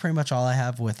that's pretty much all I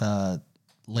have with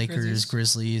Lakers,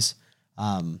 Grizzlies.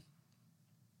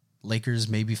 Lakers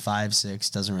maybe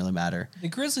 5-6, doesn't really matter. The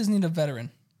Grizzlies need a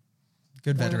veteran.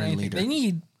 Good veteran leader. They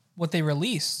need what they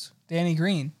released, Danny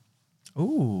Green.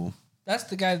 Ooh. That's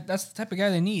the guy. That's the type of guy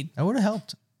they need. That would have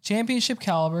helped. Championship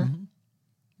caliber,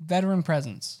 veteran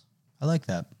presence. I like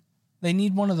that. They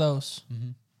need one of those.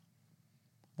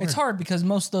 It's hard because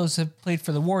most of those have played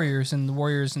for the Warriors, and the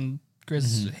Warriors and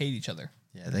Grizzlies hate each other.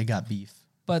 Yeah, they got beef.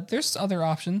 But there's other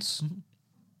options.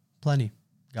 Plenty.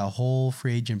 Got a whole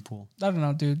free agent pool. I don't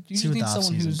know, dude. You just need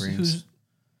someone who's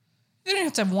they don't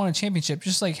have to have won a championship,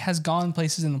 just like has gone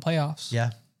places in the playoffs.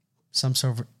 Yeah. Some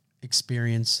sort of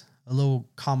experience. A little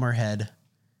calmer head,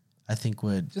 I think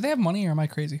would. Do they have money, or am I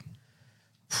crazy?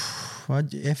 Well,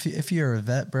 if you're a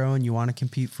vet, bro, and you want to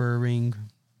compete for a ring,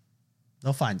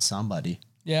 they'll find somebody.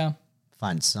 Yeah.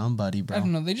 Find somebody, bro. I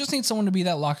don't know. They just need someone to be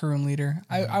that locker room leader.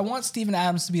 I want Steven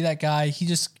Adams to be that guy. He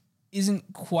just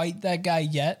isn't quite that guy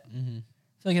yet. I feel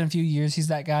like in a few years, he's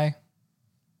that guy.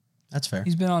 That's fair.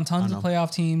 He's been on tons of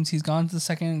playoff teams. He's gone to the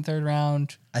second and third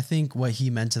round. I think what he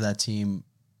meant to that team,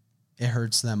 it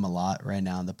hurts them a lot right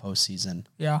now in the postseason.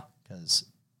 Yeah. Because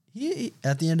he,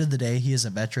 at the end of the day, he is a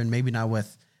veteran, maybe not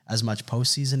with as much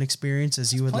postseason experience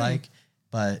as you would like,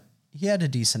 but he had a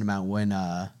decent amount when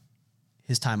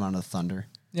his time on the Thunder.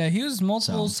 Yeah, he was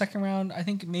multiple second round. I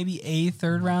think maybe a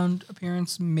third round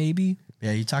appearance, maybe.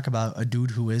 Yeah, you talk about a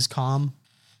dude who is calm.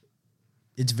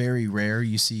 It's very rare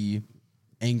you see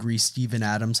angry Steven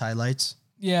Adams highlights.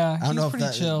 Yeah, I don't know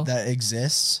if chill. that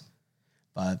exists,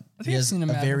 but I think I've seen him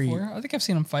before. I think I've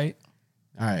seen him fight.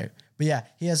 All right, but yeah,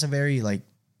 he has a very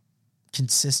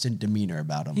consistent demeanor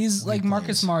about him. He's like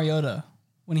Marcus Mariota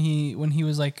when he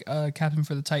was like captain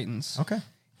for the Titans. Okay.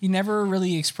 He never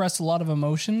really expressed a lot of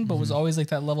emotion, but was always like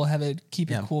that level-headed, keep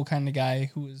it cool kind of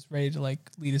guy who was ready to like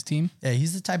lead his team. Yeah,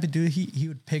 he's the type of dude he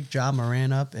would pick Ja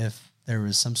Morant up if there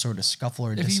was some sort of scuffle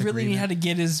or disagreement. If he really had to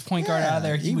get his point guard out of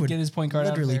there, he would get his point guard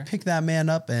out of there. Literally pick that man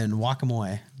up and walk him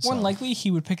away. More than likely,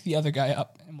 he would pick the other guy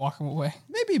up and walk him away.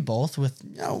 Maybe both with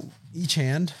each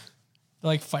hand. They're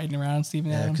like fighting around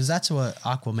Steven Adams. Because that's what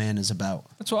Aquaman is about.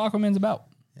 That's what Aquaman's about.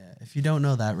 Yeah, if you don't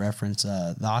know that reference,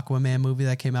 the Aquaman movie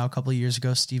that came out a couple of years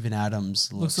ago, Steven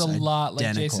Adams looks a lot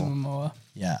like Jason Momoa.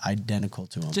 Yeah, identical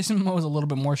to him. Jason Momoa is a little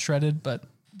bit more shredded, but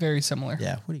very similar.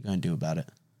 Yeah, what are you going to do about it?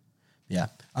 Yeah.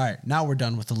 All right, now we're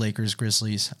done with the Lakers,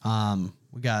 Grizzlies.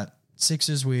 We got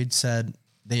Sixers. We had said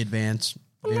they advanced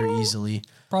very easily.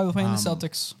 Probably playing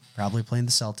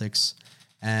the Celtics.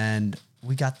 And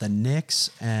we got the Knicks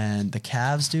and the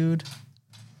Cavs, dude.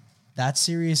 That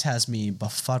series has me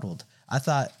befuddled. I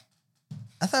thought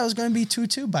it was going to be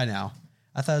 2-2 by now.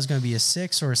 I thought it was going to be a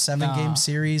 6 or a 7 game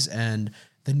series, and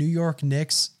the New York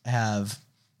Knicks have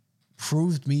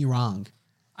proved me wrong.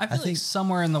 I think like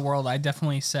somewhere in the world, I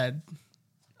definitely said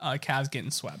Cavs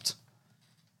getting swept,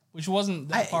 which wasn't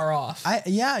that far off.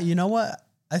 Yeah, you know what?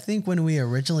 I think when we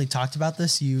originally talked about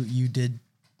this, you did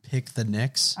pick the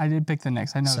Knicks. I did pick the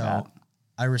Knicks. I know that.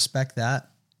 I respect that.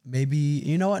 Maybe,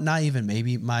 you know what? Not even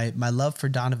maybe. My love for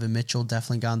Donovan Mitchell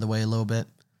definitely got in the way a little bit.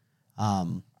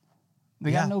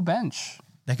 They got no bench.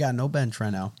 They got no bench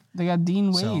right now. They got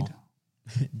Dean Wade.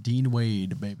 Dean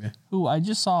Wade, baby. Who I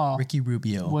just saw Ricky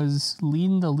Rubio was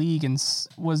leading the league and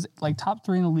was like top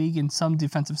 3 in the league in some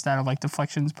defensive stat of like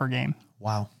deflections per game.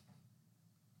 Wow.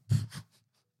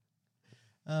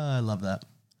 I love that.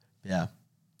 Yeah.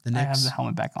 The Knicks, I have the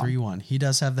helmet back on. 3-1. He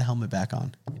does have the helmet back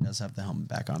on.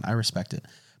 I respect it.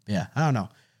 But yeah, I don't know.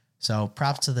 So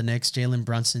props to the Knicks. Jalen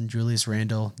Brunson, Julius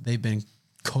Randle. They've been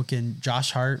cooking.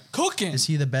 Josh Hart. Cooking. Is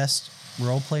he the best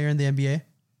role player in the NBA?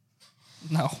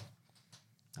 No.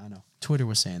 I don't know. Twitter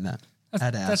was saying that. I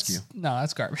had to ask you. No,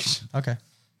 that's garbage. Okay.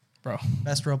 Bro.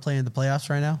 Best role player in the playoffs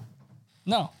right now?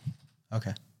 No.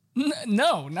 Okay.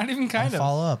 No, not even kind of.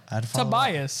 Follow up. I had to follow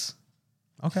Tobias.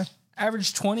 Up. Okay.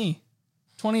 Average 20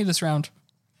 this round.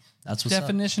 That's what's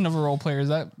definition of a role player is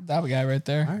that guy right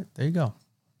there. All right, there you go.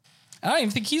 I don't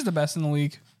even think he's the best in the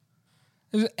league.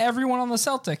 There's everyone on the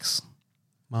Celtics.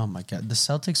 Oh my God, the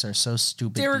Celtics are so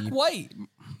stupid. Derek White,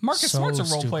 Marcus Smart's a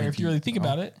role player if you really think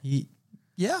about it.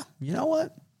 Yeah, you know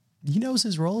what? He knows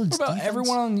his role. What about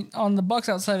everyone on the Bucks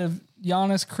outside of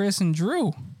Giannis, Chris, and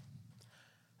Drew?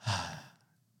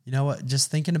 You know what?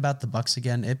 Just thinking about the Bucks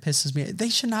again, it pisses me. They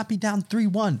should not be down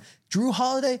 3-1. Drew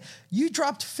Holiday, you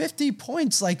dropped 50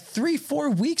 points like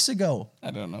 3-4 weeks ago.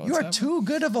 I don't know. You are too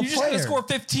good of a player. You just had to score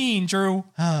 15, Drew.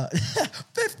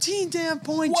 15 damn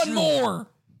points. One more.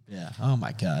 Yeah. Oh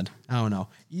my God. I don't know.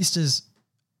 East is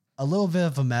a little bit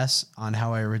of a mess on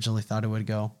how I originally thought it would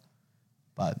go,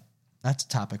 but that's a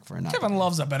topic for another. Kevin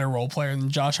Love's a better role player than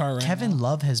Josh Hart right Kevin now.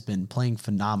 Love has been playing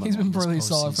phenomenal. He's been this really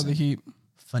solid for the postseason. Heat.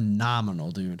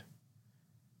 Phenomenal, dude.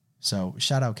 So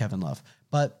shout out Kevin Love.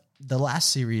 But the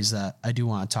last series that I do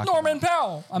want to talk Norman about.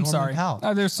 Powell. I'm Norman sorry.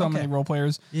 Powell. There's so Okay. many role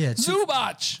players. Yeah,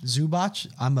 Zubac.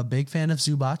 I'm a big fan of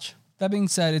Zubac. That being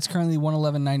said, it's currently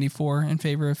 111.94 in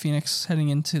favor of Phoenix heading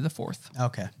into the fourth.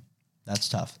 Okay. That's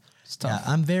tough. It's tough.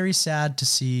 Yeah, I'm very sad to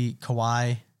see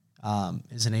Kawhi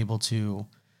isn't able to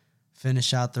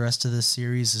finish out the rest of this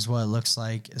series is what it looks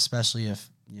like, especially if,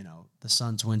 the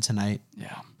Suns win tonight.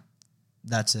 Yeah.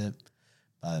 That's it.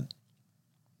 But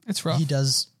It's rough. he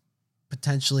does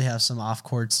potentially have some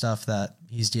off-court stuff that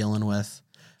he's dealing with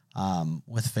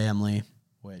family,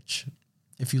 which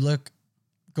if you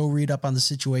go read up on the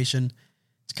situation,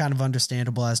 it's kind of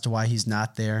understandable as to why he's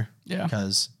not there. Yeah.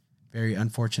 Because very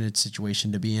unfortunate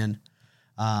situation to be in.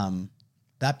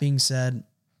 That being said,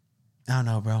 I don't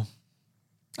know, bro.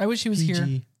 I wish he was PG.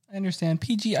 here. I understand.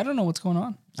 PG, I don't know what's going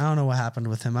on. I don't know what happened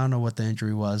with him. I don't know what the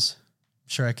injury was. I'm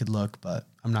sure I could look, but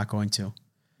I'm not going to.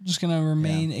 Just going to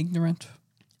remain ignorant.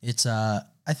 It's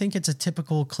I think it's a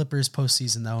typical Clippers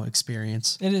postseason though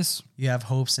experience. It is. You have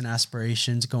hopes and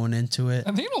aspirations going into it.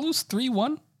 Are they going to lose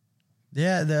 3-1?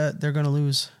 Yeah, they're going to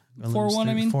lose. 4-1,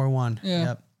 I mean? 4-1. Yeah.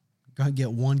 Yep. Going to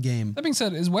get one game. That being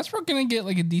said, is Westbrook going to get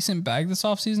like a decent bag this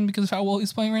offseason because of how well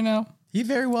he's playing right now? He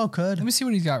very well could. Let me see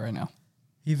what he's got right now.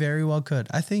 He very well could.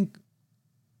 I think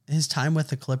his time with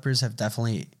the Clippers have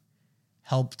definitely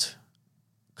helped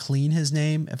clean his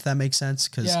name, if that makes sense.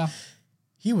 Because Yeah.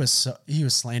 he was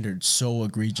slandered so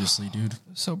egregiously, dude.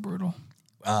 So brutal.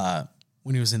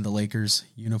 When he was in the Lakers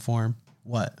uniform.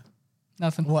 What?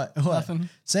 Nothing. What? Nothing.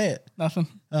 Say it. Nothing.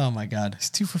 Oh my God.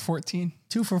 He's 2 for 14.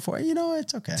 2 for 4. You know what?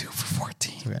 It's okay. 2 for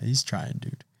 14. Okay. He's trying,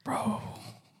 dude. Bro.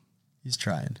 He's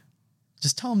trying.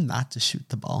 Just tell him not to shoot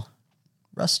the ball.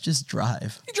 Russ, just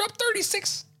drive. He dropped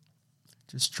 36.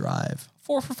 Just drive.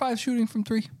 4 for 5 shooting from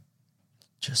 3.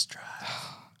 Just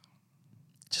drive.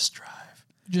 Just drive.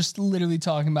 Just literally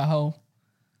talking about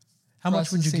How much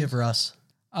Russ would you seems- give Russ?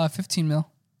 15 mil.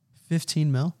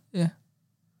 15 mil? Yeah.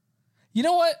 You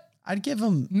know what? I'd give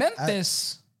him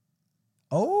Memphis.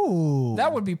 Oh.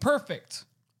 That would be perfect.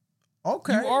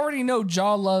 Okay. You already know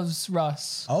Ja loves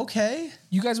Russ. Okay.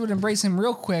 You guys would embrace him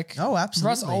real quick. Oh, absolutely.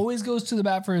 Russ always goes to the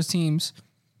bat for his teams.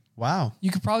 Wow.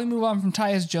 You could probably move on from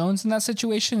Tyus Jones in that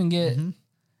situation and get,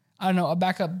 I don't know, a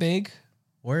backup big,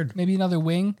 Word. maybe another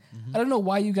wing. I don't know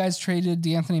why you guys traded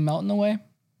DeAnthony Melton away.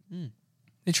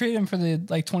 They traded him for the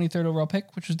 23rd overall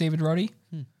pick, which was David Roddy,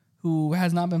 who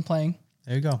has not been playing.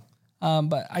 There you go.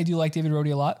 But I do like David Roddy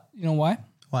a lot. You know why?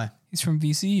 Why? He's from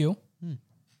VCU.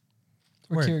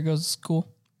 Where Word. Kira goes to school.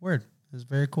 Word. It was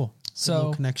very cool. Good So-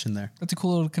 little connection there. That's a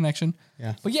cool little connection.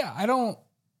 Yeah. But yeah,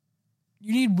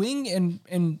 you need wing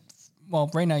and well,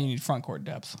 right now you need front court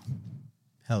depth.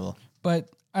 Hello. But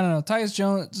I don't know. Tyus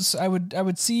Jones, I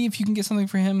would see if you can get something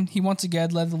for him. He once again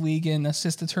led the league in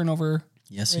assist to turnover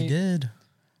Yes, Right. he did.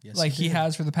 Yes, like he did.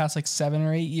 has for the past 7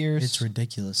 or 8 years. It's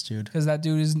ridiculous, dude. Because that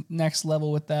dude is next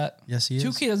level with that. Yes, he is.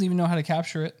 2K doesn't even know how to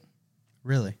capture it.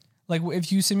 Really? Like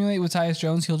if you simulate with Tyus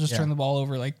Jones, he'll just Yeah. turn the ball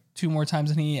over 2 more times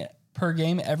than he per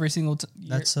game every single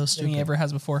year That's so than stupid. he ever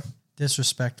has before.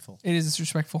 Disrespectful. It is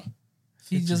disrespectful.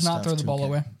 He Fix does your not stuff, throw the ball 2K.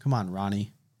 away. Come on,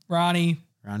 Ronnie. Ronnie,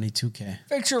 2K.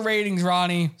 fix your ratings,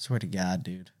 Ronnie. Swear to God,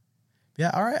 dude.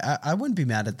 Yeah, all right. I wouldn't be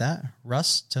mad at that.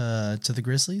 Russ to the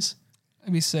Grizzlies.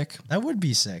 That'd be sick. That would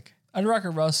be sick. I'd rock a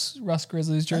Russ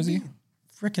Grizzlies jersey.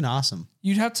 Freaking awesome.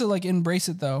 You'd have to embrace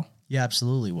it though. Yeah,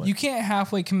 absolutely would. You can't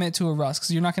halfway commit to a Russ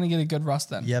because you're not going to get a good Russ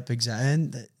then. Yep, exactly.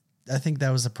 And I think that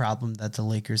was the problem that the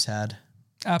Lakers had.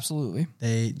 Absolutely.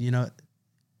 They,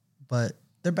 but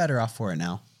they're better off for it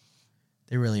now.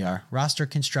 They really are. Roster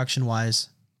construction wise,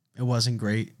 it wasn't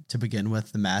great to begin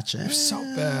with. The match, They're so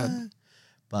bad.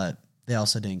 but they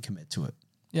also didn't commit to it.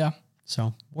 Yeah.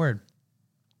 So word.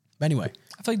 But anyway,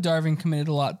 I feel like Darvin committed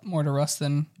a lot more to Russ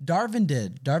than Darvin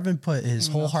did. Darvin put his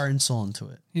whole heart and soul into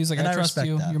it. he was like, And I trust respect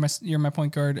you. that. You're my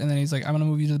point guard. And then he's like, I'm going to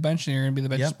move you to the bench and you're going to be the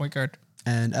bench's Yep. point guard.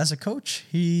 And as a coach,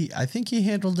 I think he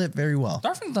handled it very well.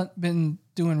 Darvin's been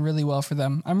doing really well for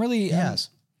them. I'm really, He has.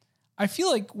 I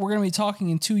feel like we're going to be talking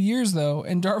in 2 years though,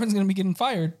 and Darvin's going to be getting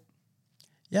fired.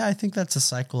 Yeah, I think that's a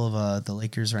cycle of the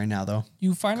Lakers right now, though.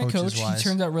 You find a coach, Coaches-wise. he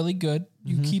turns out really good.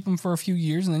 You keep him for a few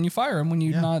years and then you fire him when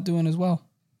you're not doing as well.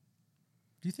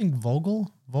 Do you think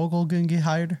Vogel gonna get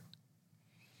hired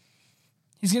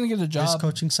He's going to get a this job.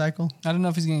 coaching cycle? I don't know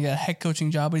if he's going to get a head coaching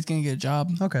job, but he's going to get a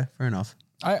job. Okay, fair enough.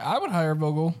 I would hire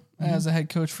Vogel as a head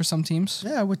coach for some teams.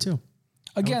 Yeah, I would too.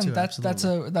 Again, too, that's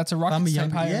a I'm Rockets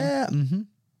type hire. yeah. Mm-hmm.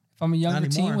 If I'm a younger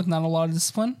Not team anymore. with not a lot of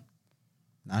discipline,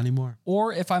 Not anymore.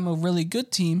 or if I'm a really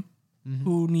good team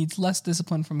who needs less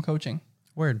discipline from coaching,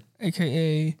 Word.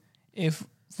 aka if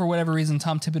for whatever reason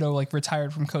Tom Thibodeau like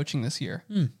retired from coaching this year,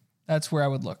 that's where I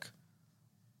would look.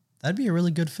 That'd be a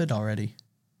really good fit already.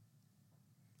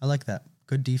 I like that.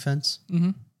 Good defense.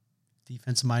 Mm-hmm.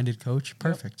 Defensive-minded coach.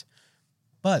 Perfect.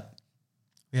 But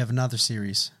we have another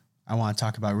series I want to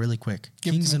talk about really quick.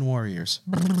 Give it Kings to and Warriors.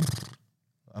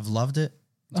 I've loved it.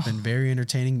 It's been very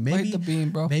entertaining. Light the beam,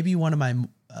 bro. Maybe one of my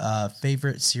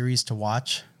favorite series to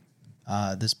watch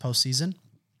this postseason,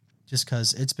 just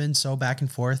because it's been so back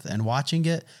and forth. And watching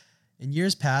it in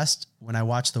years past, when I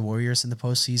watch the Warriors in the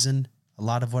postseason, a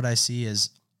lot of what I see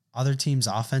is other teams'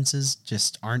 offenses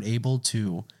just aren't able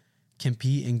to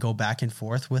compete and go back and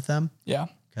forth with them Yeah.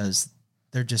 because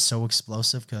they're just so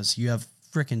explosive. Because you have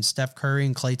freaking Steph Curry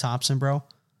and Klay Thompson, bro,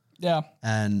 Yeah.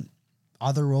 and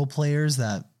other role players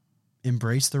that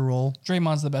embrace the role.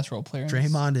 Draymond's the best role player.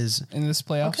 Draymond is in this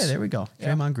playoffs. okay. There we go.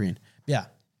 Yeah. Draymond Green. Yeah.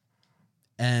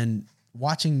 And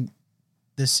watching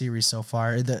this series so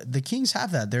far, the Kings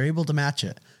have that. They're able to match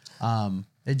it.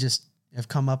 They just have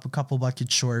come up a couple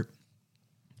buckets short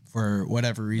for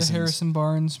whatever The reasons. Harrison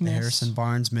Barnes The miss. Harrison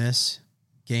Barnes miss.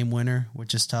 Game winner,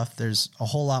 which is tough. There's a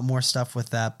whole lot more stuff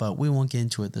with that, but we won't get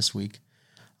into it this week.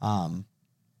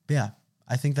 Yeah,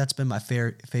 I think that's been my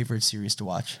favorite series to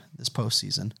watch this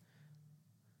postseason.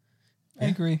 I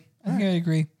agree. I think I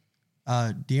agree.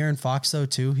 De'Aaron Fox, though,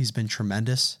 too, he's been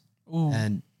tremendous. Ooh.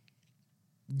 And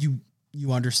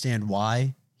you understand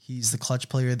why he's the clutch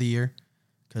player of the year.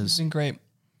 It's Because, been great.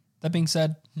 That being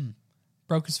said,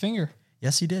 broke his finger.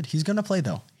 yes, he did. He's going to play,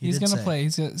 though. He's going to play.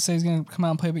 He's going to say he's going to come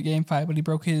out and play with game 5, but he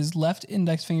broke his left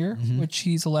index finger, which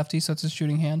he's a lefty, so it's a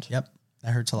shooting hand. Yep,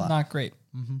 that hurts a lot. Not great.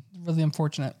 Really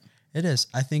unfortunate. It is.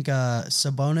 I think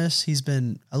Sabonis, he's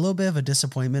been a little bit of a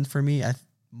disappointment for me,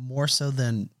 more so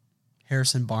than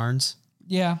Harrison Barnes.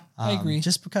 Yeah, I agree.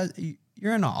 Just because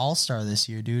you're an all-star this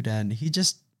year, dude, and he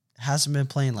just hasn't been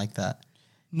playing like that.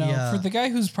 No, for the guy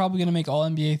who's probably going to make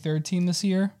All-NBA third team this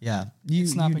year, Yeah.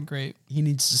 it's not been great. He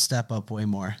needs to step up way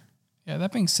more. Yeah,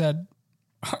 that being said,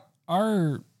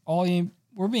 we're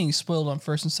being spoiled on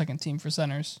first and second team for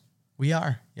centers. We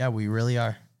are. Yeah, we really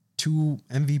are. 2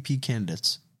 MVP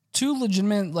candidates. 2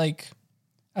 legitimate, like,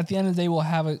 at the end of the day, will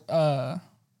have a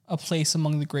place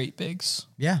among the great bigs.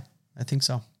 Yeah, I think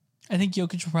so. I think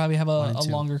Jokic will probably have a and 2.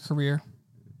 longer career.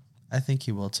 I think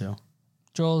he will too.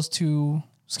 Joel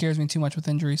scares me too much with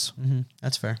injuries.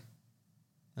 That's fair.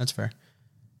 That's fair.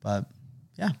 But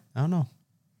yeah, I don't know.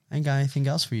 I ain't got anything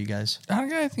else for you guys. I don't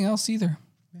got anything else either.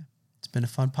 It's been a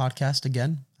fun podcast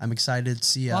again. I'm excited to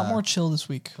see A lot more chill this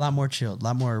week. a lot more chilled, a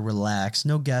lot more relaxed.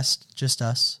 No guests, just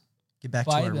us. Get back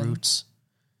to our Vibing. roots.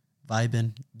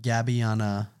 Vibing. Gabby on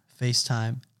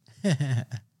FaceTime.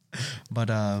 But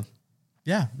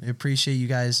yeah, I appreciate you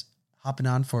guys hopping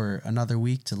on for another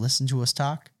week to listen to us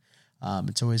talk.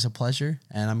 It's always a pleasure,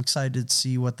 and I'm excited to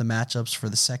see what the matchups for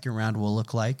the second round will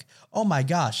look like. Oh my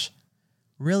gosh.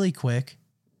 Really quick,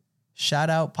 shout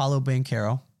out Paolo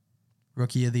Banchero,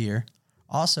 Rookie of the Year.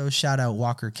 Also, shout out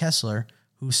Walker Kessler,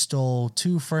 who stole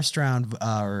 2 first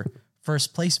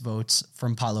place votes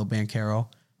from Paolo Banchero,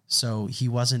 so he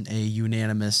wasn't a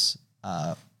unanimous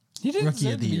He didn't Rookie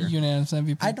deserve of the to be year. unanimous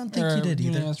MVP. I don't think he or did either.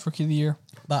 Unanimous Rookie of the Year.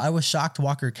 But I was shocked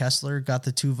Walker Kessler got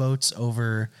the 2 votes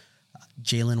over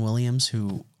Jalen Williams,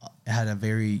 who had a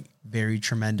very, very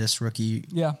tremendous rookie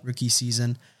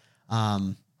season.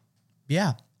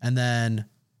 Yeah. And then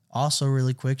also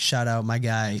really quick, shout out my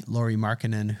guy, Lauri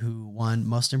Markkanen, who won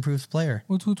Most Improved Player.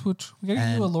 Woot, woot, woot. We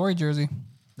got to do a Laurie jersey.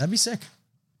 That'd be sick.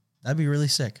 That'd be really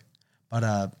sick. But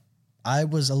I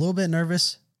was a little bit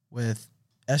nervous with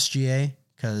SGA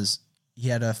because he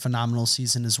had a phenomenal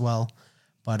season as well.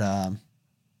 But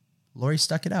Laurie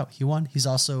stuck it out. He won. He's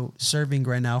also serving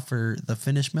right now for the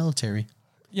Finnish military.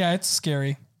 Yeah, it's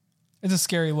scary. It's a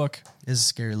scary look. It's a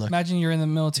scary look. Imagine you're in the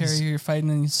military, you're fighting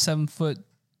a 7-foot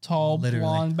tall, Literally.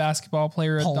 blonde basketball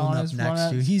player Pulling up Adonis. next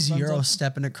to you. He's runs Euro up.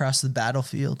 stepping across the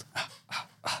battlefield.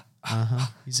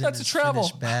 He's in That's his a travel.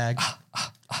 Finnish bag.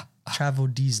 Travel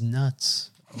these nuts.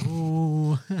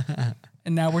 Ooh.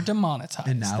 And now we're demonetized.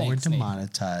 And now Thanks, we're Nate.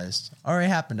 demonetized. Already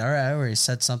happened. All right, I already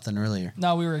said something earlier.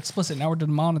 No, we were explicit. Now we're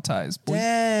demonetized. Boy.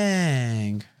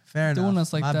 Dang. Fair Doing enough.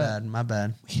 us like my that. bad. My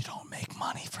bad. We don't make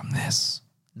money from this.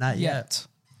 Not yet.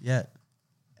 Yet.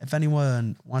 If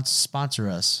anyone wants to sponsor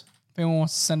us, If anyone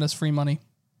wants to send us free money,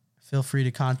 feel free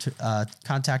to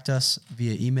contact us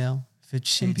via email.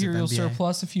 Imperial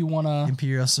Surplus, if you want to.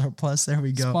 Imperial Surplus. There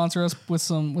we go. Sponsor us with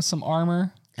some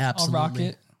armor. Absolutely. I'll rock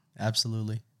it.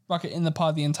 Absolutely. Rock it in the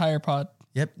pod, the entire pod.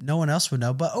 Yep. No one else would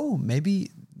know, but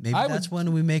maybe that's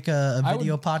when we make a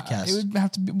video podcast. It would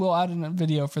have to be. We'll add in a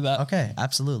video for that. Okay.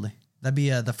 Absolutely. That'd be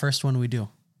the first one we do.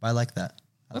 I like that.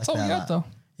 That's all we got, though.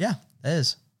 Yeah, that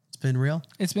is. It's been real.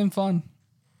 It's been fun.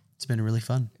 It's been really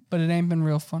fun. But it ain't been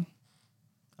real fun.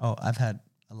 Oh, I've had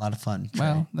a lot of fun. Trey.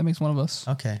 Wow, that makes one of us.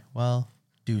 Okay, well,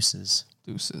 deuces.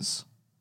 Deuces.